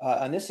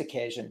 On this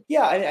occasion,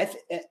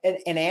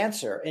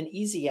 an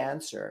easy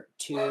answer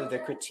to the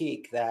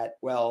critique that,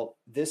 well,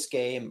 this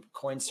game,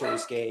 coin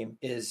series game,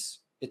 it's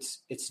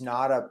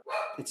not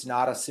it's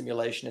not a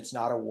simulation. It's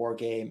not a war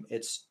game.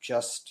 It's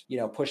just,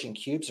 pushing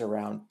cubes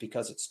around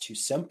because it's too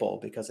simple,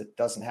 because it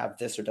doesn't have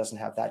this or doesn't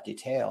have that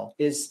detail,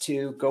 is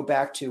to go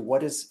back to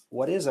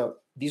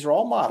these are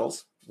all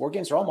models. War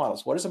games are all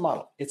models. What is a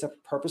model? It's a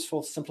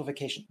purposeful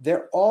simplification.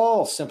 They're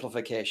all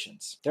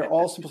simplifications. They're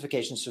all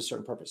simplifications to a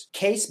certain purpose.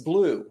 Case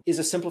Blue is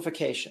a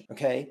simplification,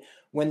 okay?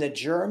 When the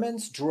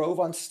Germans drove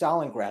on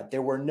Stalingrad,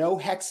 there were no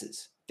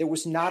hexes. There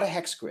was not a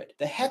hex grid.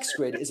 The hex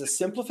grid is a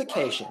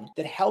simplification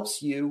that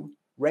helps you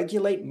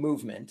regulate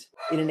movement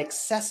in an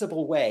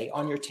accessible way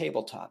on your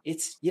tabletop.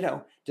 It's,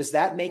 does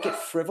that make it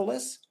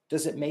frivolous?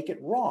 Does it make it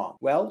wrong?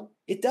 Well,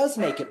 it does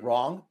make it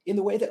wrong in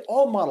the way that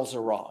all models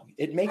are wrong.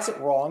 It makes it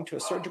wrong to a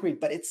certain degree,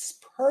 but it's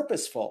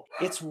purposeful.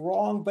 It's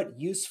wrong, but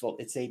useful.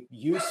 It's a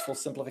useful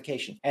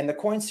simplification. And the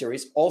Coin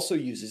series also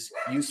uses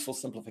useful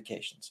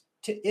simplifications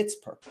to its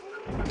purpose.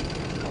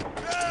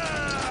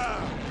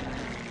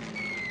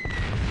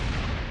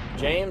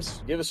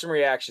 James, give us some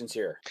reactions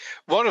here.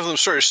 One of them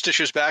sort of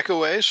stitches back a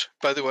ways,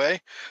 by the way.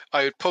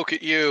 I would poke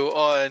at you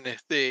on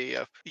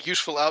the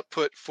useful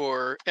output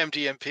for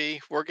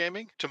MDMP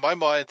wargaming. To my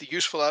mind, the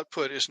useful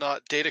output is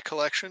not data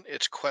collection,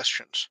 it's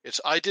questions.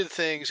 It's I did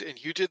things and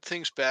you did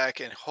things back,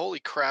 and holy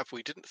crap,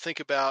 we didn't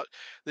think about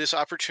this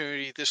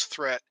opportunity, this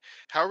threat.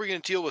 How are we going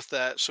to deal with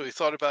that? So we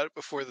thought about it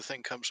before the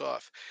thing comes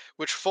off,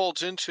 which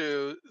folds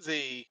into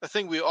a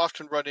thing we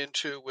often run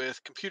into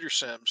with computer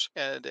sims,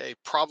 and a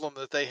problem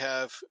that they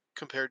have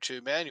compared to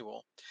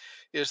manual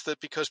is that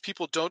because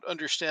people don't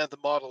understand the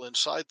model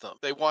inside them,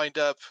 they wind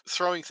up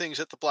throwing things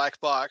at the black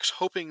box,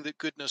 hoping that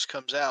goodness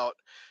comes out,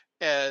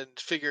 and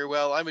figure,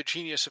 well, I'm a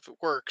genius if it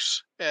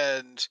works,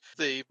 and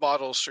the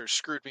models sort of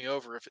screwed me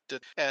over if it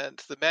didn't.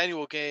 And the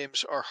manual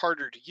games are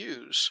harder to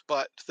use,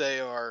 but they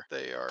are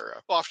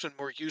often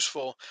more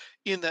useful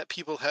in that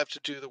people have to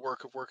do the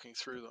work of working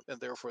through them, and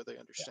therefore they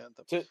understand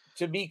them.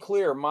 To be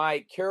clear,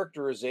 my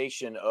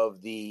characterization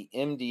of the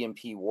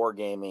MDMP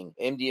wargaming,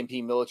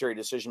 MDMP military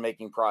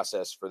decision-making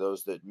process, for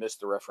those that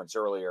missed the reference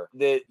earlier,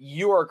 that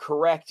you are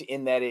correct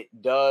in that it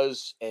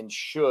does and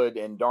should,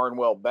 and darn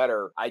well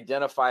better,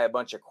 identify a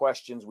bunch of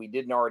questions we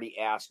didn't already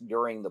ask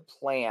during the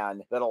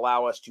plan that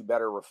allow us to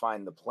better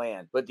refine the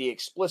plan. But the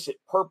explicit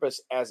purpose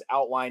as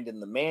outlined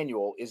in the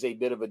manual is a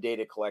bit of a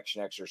data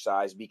collection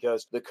exercise,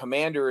 because the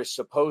commander is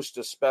supposed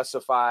to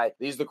specify,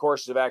 these are the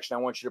courses of action I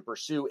want you to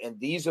pursue, and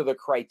these are the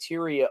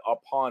criteria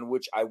upon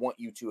which I want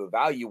you to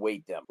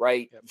evaluate them,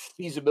 right? Yep.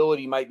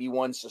 Feasibility might be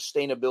one,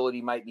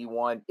 sustainability might be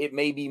one. It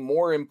may be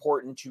more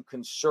important to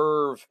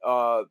conserve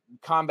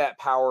combat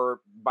power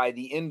by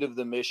the end of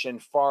the mission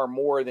far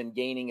more than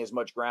gaining as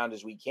much ground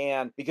as we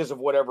can because of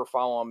whatever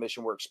follow-on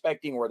mission we're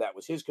expecting, or that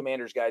was his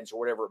commander's guidance, or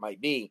whatever it might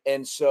be.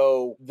 And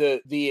so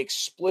the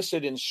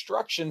explicit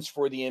instructions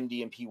for the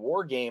MDMP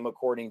war game,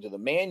 according to the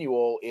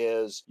manual,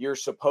 is you're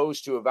supposed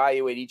to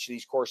evaluate each of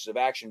these courses of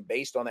action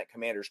based on that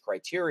commander's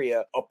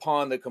criteria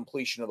upon the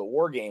completion of the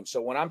war game.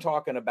 So when I'm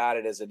talking about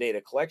it as a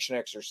data collection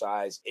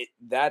exercise,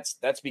 that's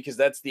because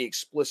that's the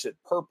explicit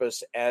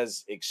purpose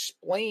as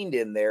explained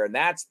in there, and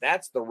that's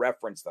the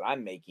reference that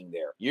I'm making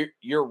there.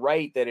 You're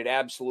right that it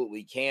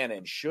absolutely can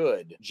and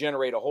should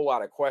generate a whole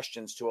lot of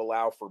questions to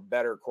allow for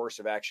better course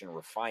of action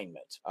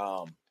refinement.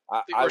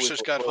 The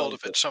Ursus got hold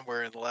of it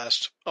somewhere in the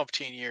last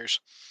umpteen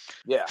years.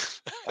 Yeah.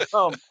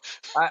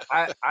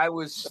 I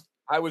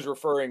was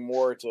referring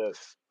more to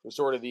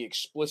sort of the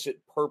explicit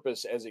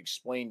purpose as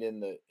explained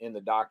in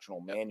the doctrinal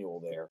manual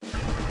there.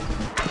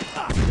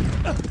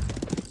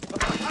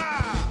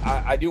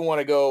 I do want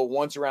to go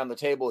once around the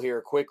table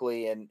here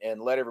quickly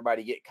and let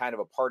everybody get kind of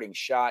a parting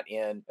shot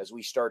in as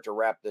we start to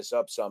wrap this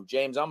up some.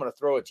 James, I'm going to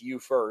throw it to you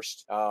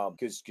first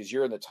because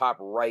you're in the top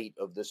right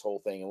of this whole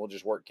thing, and we'll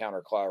just work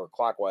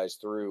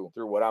counterclockwise through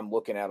what I'm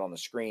looking at on the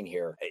screen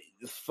here.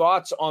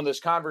 Thoughts on this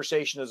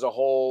conversation as a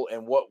whole,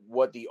 and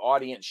what the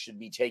audience should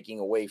be taking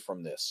away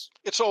from this?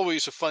 It's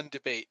always a fun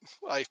debate.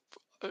 I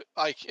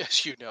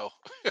as you know,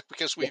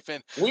 because we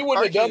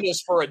wouldn't have done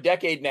this for a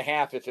decade and a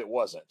half if it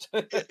wasn't.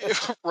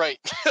 Right.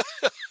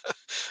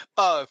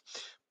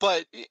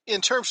 But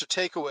in terms of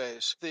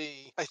takeaways,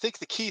 I think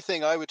the key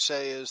thing I would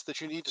say is that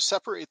you need to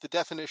separate the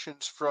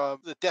definitions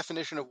from the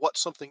definition of what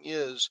something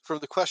is from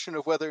the question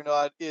of whether or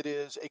not it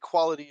is a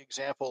quality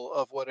example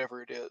of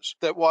whatever it is.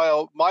 That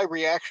while my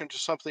reaction to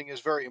something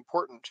is very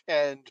important,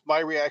 and my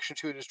reaction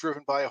to it is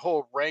driven by a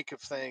whole rank of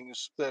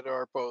things that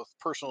are both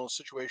personal and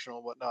situational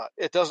and whatnot,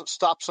 it doesn't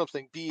stop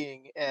something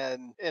being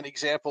an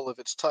example of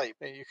its type.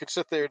 And you could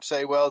sit there and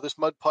say, well, this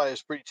mud pie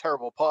is a pretty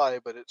terrible pie,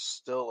 but it's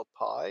still a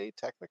pie,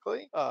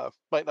 technically.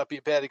 Might not be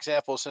a bad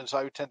example, since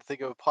I would tend to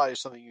think of a pie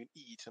as something you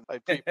eat, and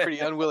I'd be pretty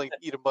unwilling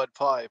to eat a mud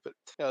pie. But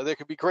there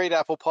could be great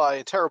apple pie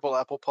and terrible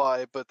apple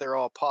pie, but they're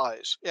all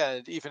pies.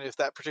 And even if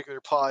that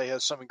particular pie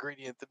has some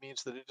ingredient that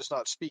means that it does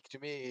not speak to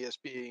me as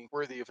being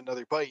worthy of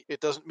another bite, it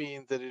doesn't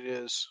mean that it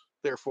is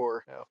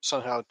therefore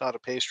somehow not a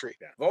pastry.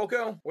 Yeah.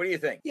 Volko, what do you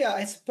think? Yeah,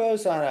 I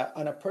suppose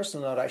on a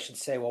personal note, I should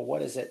say, well,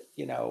 what is it?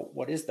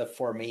 What is the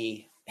for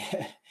me?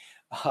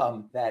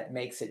 that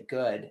makes it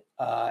good,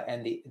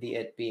 and the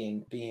it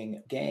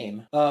being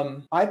game.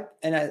 I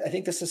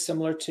think this is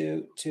similar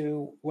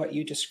to what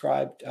you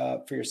described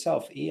for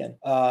yourself, Ian.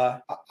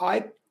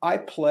 I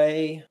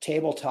play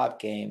tabletop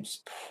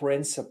games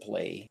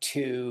principally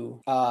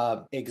to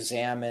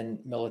examine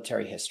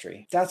military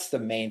history. That's the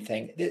main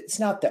thing. It's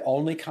not the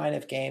only kind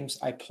of games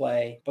I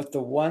play, but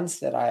the ones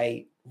that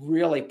I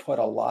really put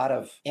a lot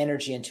of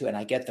energy into and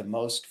I get the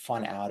most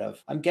fun out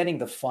of, I'm getting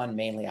the fun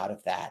mainly out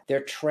of that. They're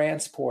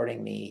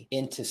transporting me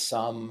into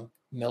some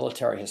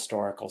military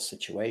historical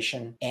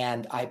situation,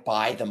 and I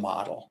buy the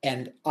model.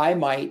 And I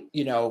might,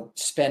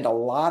 spend a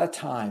lot of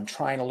time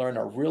trying to learn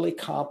a really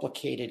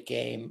complicated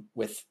game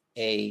with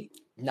a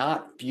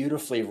not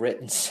beautifully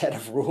written set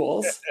of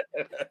rules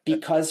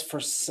because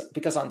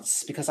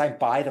I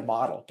buy the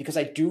model, because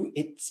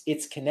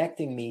it's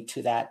connecting me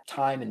to that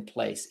time and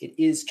place. It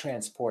is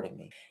transporting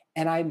me.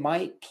 And I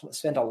might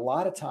spend a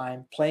lot of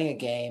time playing a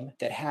game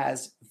that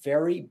has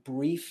very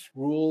brief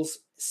rules,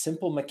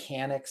 simple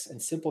mechanics,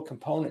 and simple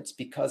components,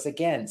 because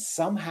again,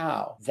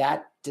 somehow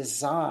that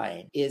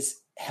design is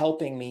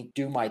helping me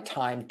do my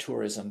time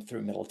tourism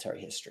through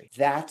military history.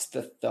 That's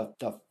the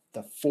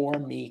for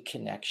me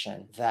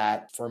connection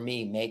that for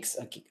me makes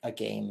a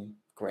game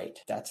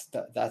great. That's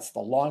the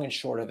long and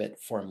short of it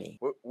for me.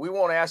 We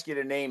won't ask you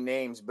to name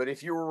names, but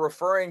if you were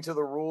referring to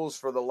the rules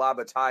for the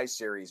Labatai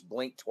series,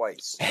 blink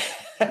twice.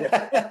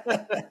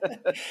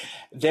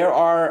 There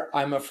are,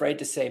 I'm afraid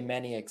to say,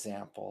 many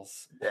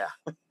examples. Yeah.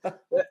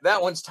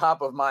 That one's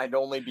top of mind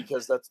only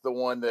because that's the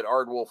one that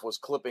Ardwolf was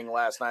clipping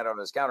last night on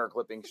his counter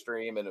clipping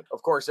stream. And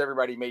of course,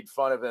 everybody made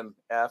fun of him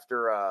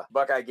after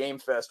Buckeye Game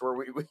Fest, where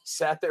we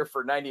sat there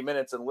for 90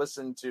 minutes and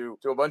listened to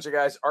a bunch of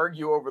guys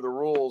argue over the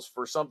rules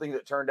for something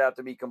that turned out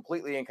to be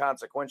completely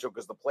inconsequential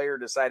because the player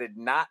decided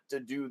not to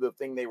do the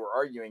thing they were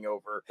arguing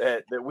over,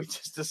 that we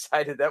just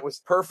decided that was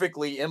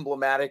perfectly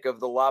emblematic of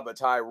the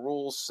Labatai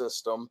rules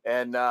system,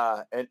 and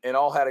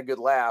all had a good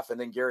laugh. And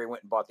then Gary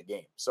went and bought the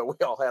game. So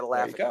we all had a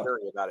laugh at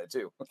Gary about it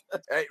too.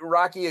 Hey,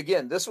 Rocky,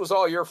 again, this was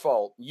all your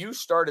fault. You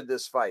started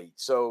this fight,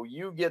 so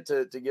you get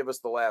to give us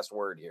the last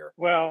word here.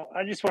 Well,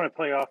 I just want to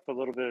play off a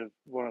little bit of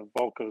one of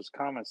Volko's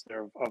comments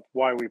there of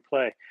why we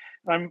play.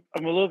 I'm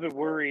a little bit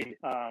worried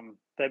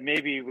that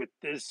maybe with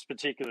this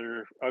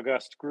particular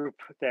august group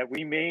that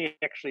we may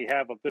actually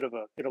have a bit of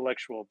an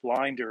intellectual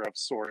blinder of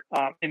sort,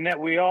 in that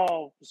we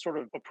all sort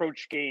of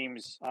approach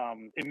games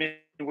in many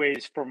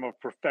ways from a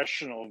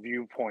professional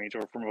viewpoint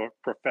or from a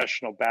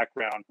professional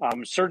background.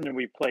 Certainly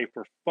we play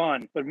for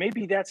fun, but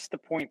maybe that's the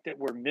point that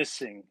we're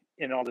missing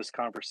in all this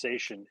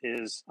conversation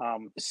is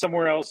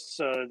somewhere else.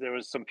 There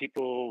was some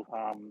people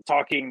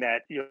talking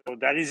that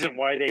that isn't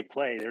why they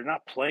play. They're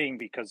not playing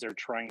because they're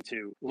trying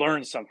to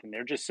learn something.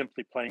 They're just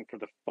simply playing for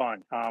the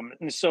fun.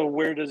 And so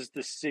where does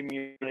the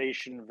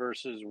simulation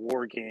versus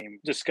war game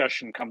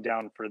discussion come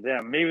down for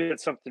them? Maybe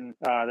that's something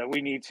that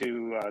we need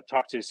to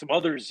talk to some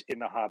others in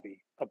the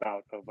hobby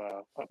about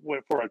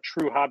for a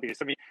true hobbyist.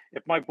 I mean,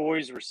 if my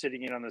boys were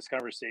sitting in on this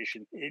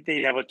conversation,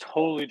 they'd have a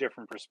totally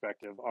different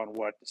perspective on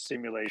what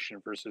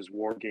simulation versus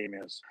war game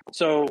is.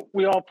 So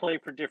we all play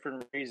for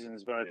different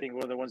reasons, but I think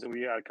one of the ones that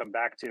we got to come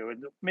back to,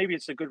 and maybe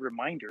it's a good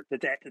reminder that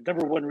the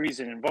number one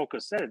reason, and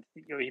Volko said it,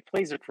 he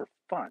plays it for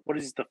fun. What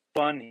is the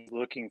fun he's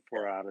looking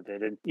for out of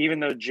it? And even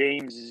though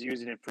James is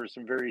using it for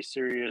some very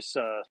serious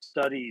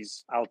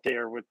studies out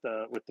there with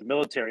the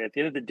military, at the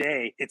end of the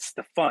day, it's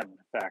the fun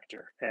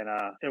factor. And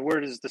where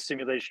does the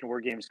simulation war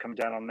games come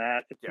down on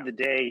that? At the end of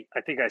the day, I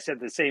think I said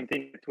the same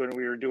thing when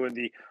we were doing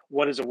the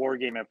what is a war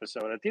game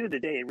episode. At the end of the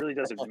day, it really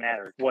doesn't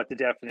matter what the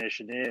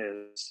definition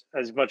is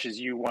as much as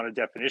you want a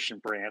definition,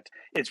 Brant.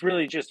 It's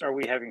really just, are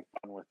we having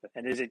fun with it?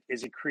 And is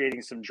it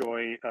creating some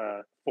joy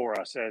for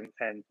us?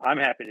 And I'm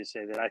happy to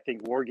say that I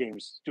think war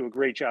games do a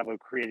great job of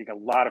creating a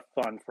lot of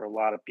fun for a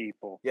lot of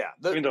people. Yeah.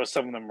 Even though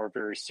some of them are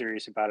very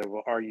serious about it,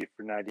 will argue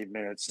for 90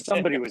 minutes.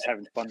 Somebody was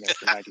having fun there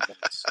for 90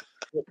 minutes.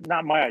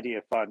 Not my idea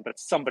of fun, but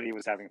somebody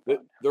was having fun.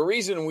 The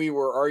reason we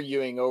were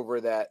arguing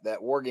over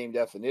that war game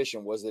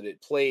definition was that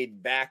it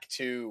played back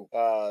to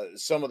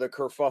some of the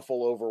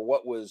kerfuffle over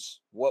what was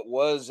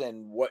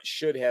and what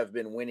should have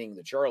been winning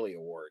the Charlie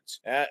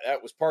Awards.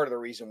 That was part of the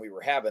reason we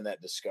were having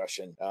that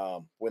discussion.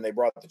 When they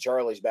brought the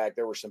Charlies back,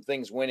 there were some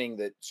things winning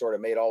that sort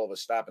of made all of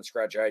us stop and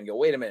scratch our head and go,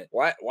 wait a minute,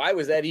 why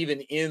was that even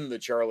in the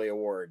Charlie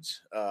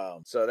Awards?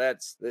 So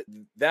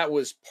that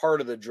was part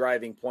of the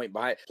driving point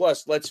behind.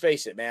 Plus, let's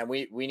face it, man,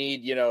 we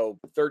need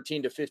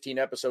 13 to 15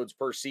 episodes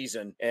per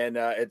season, and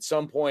at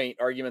some point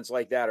arguments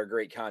like that are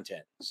great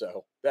content.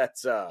 So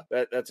that's a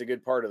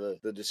good part of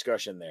the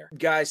discussion there.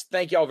 Guys,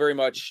 thank y'all very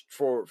much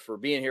for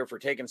being here, for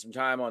taking some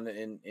time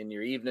in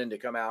your evening to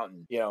come out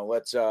and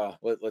let's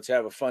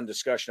have a fun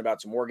discussion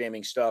about some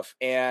wargaming stuff.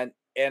 And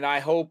And I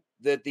hope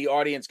that the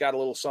audience got a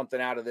little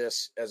something out of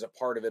this as a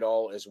part of it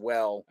all as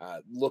well.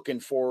 Looking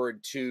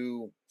forward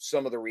to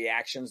some of the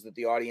reactions that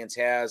the audience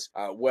has,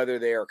 whether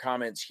they are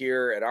comments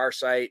here at our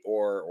site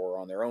or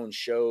on their own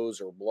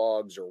shows or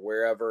blogs or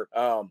wherever.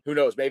 Who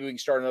knows? Maybe we can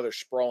start another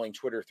sprawling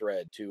Twitter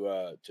thread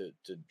to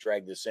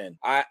drag this in.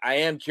 I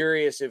am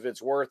curious if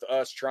it's worth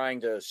us trying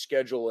to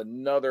schedule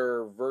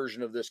another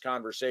version of this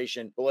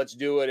conversation, but let's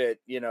do it at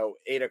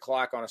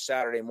 8:00 on a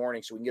Saturday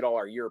morning so we can get all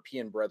our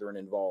European brethren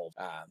involved.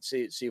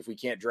 See if we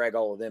can't drag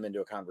all of them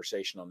into a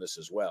conversation on this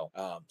as well.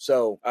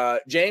 So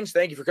James,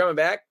 thank you for coming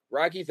back.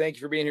 Rocky, thank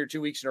you for being here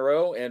 2 weeks in a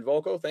row. And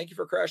Volko, thank you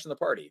for crashing the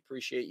party.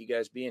 Appreciate you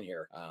guys being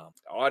here.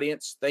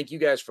 Audience, thank you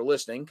guys for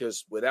listening,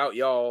 because without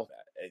y'all,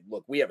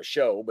 look, we have a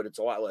show, but it's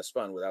a lot less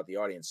fun without the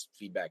audience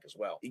feedback as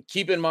well.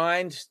 Keep in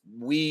mind,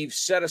 we've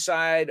set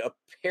aside a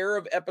pair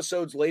of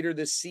episodes later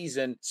this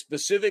season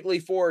specifically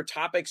for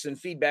topics and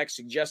feedback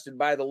suggested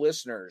by the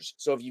listeners.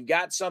 So if you've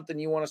got something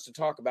you want us to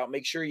talk about,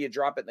 make sure you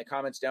drop it in the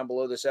comments down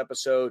below this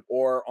episode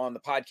or on the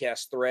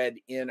podcast thread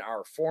in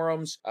our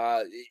forums.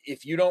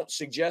 If you don't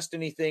suggest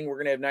anything, we're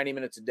going to have 90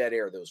 minutes of dead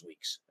air those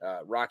weeks.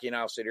 Rocky and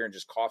I will sit here and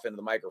just cough into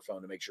the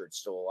microphone to make sure it's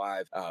still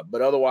alive.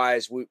 But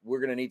otherwise, we're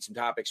going to need some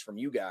topics from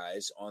you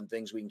guys on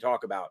things we can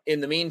talk about. In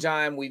the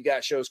meantime, we've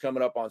got shows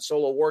coming up on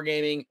solo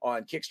wargaming,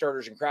 on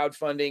Kickstarters and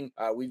crowdfunding.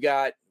 We've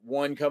got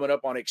one coming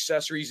up on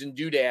accessories and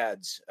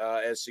doodads,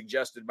 as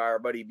suggested by our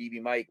buddy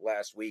BB Mike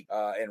last week.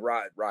 And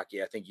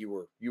Rocky, I think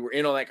you were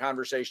in on that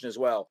conversation as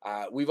well.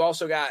 We've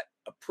also got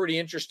a pretty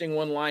interesting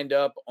one lined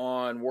up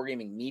on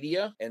wargaming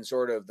media and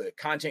sort of the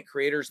content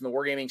creators in the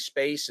wargaming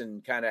space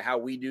and kind of how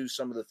we do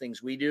some of the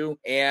things we do.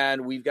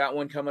 And we've got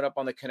one coming up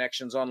on the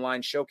Connections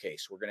Online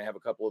Showcase. We're going to have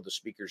a couple of the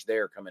speakers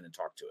there come in and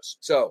talk to us.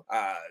 So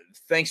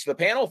thanks to the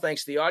panel.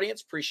 Thanks to the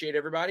audience. Appreciate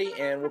everybody.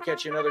 And we'll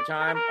catch you another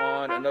time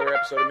on another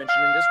episode of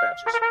Mentioned in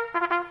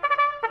Dispatches.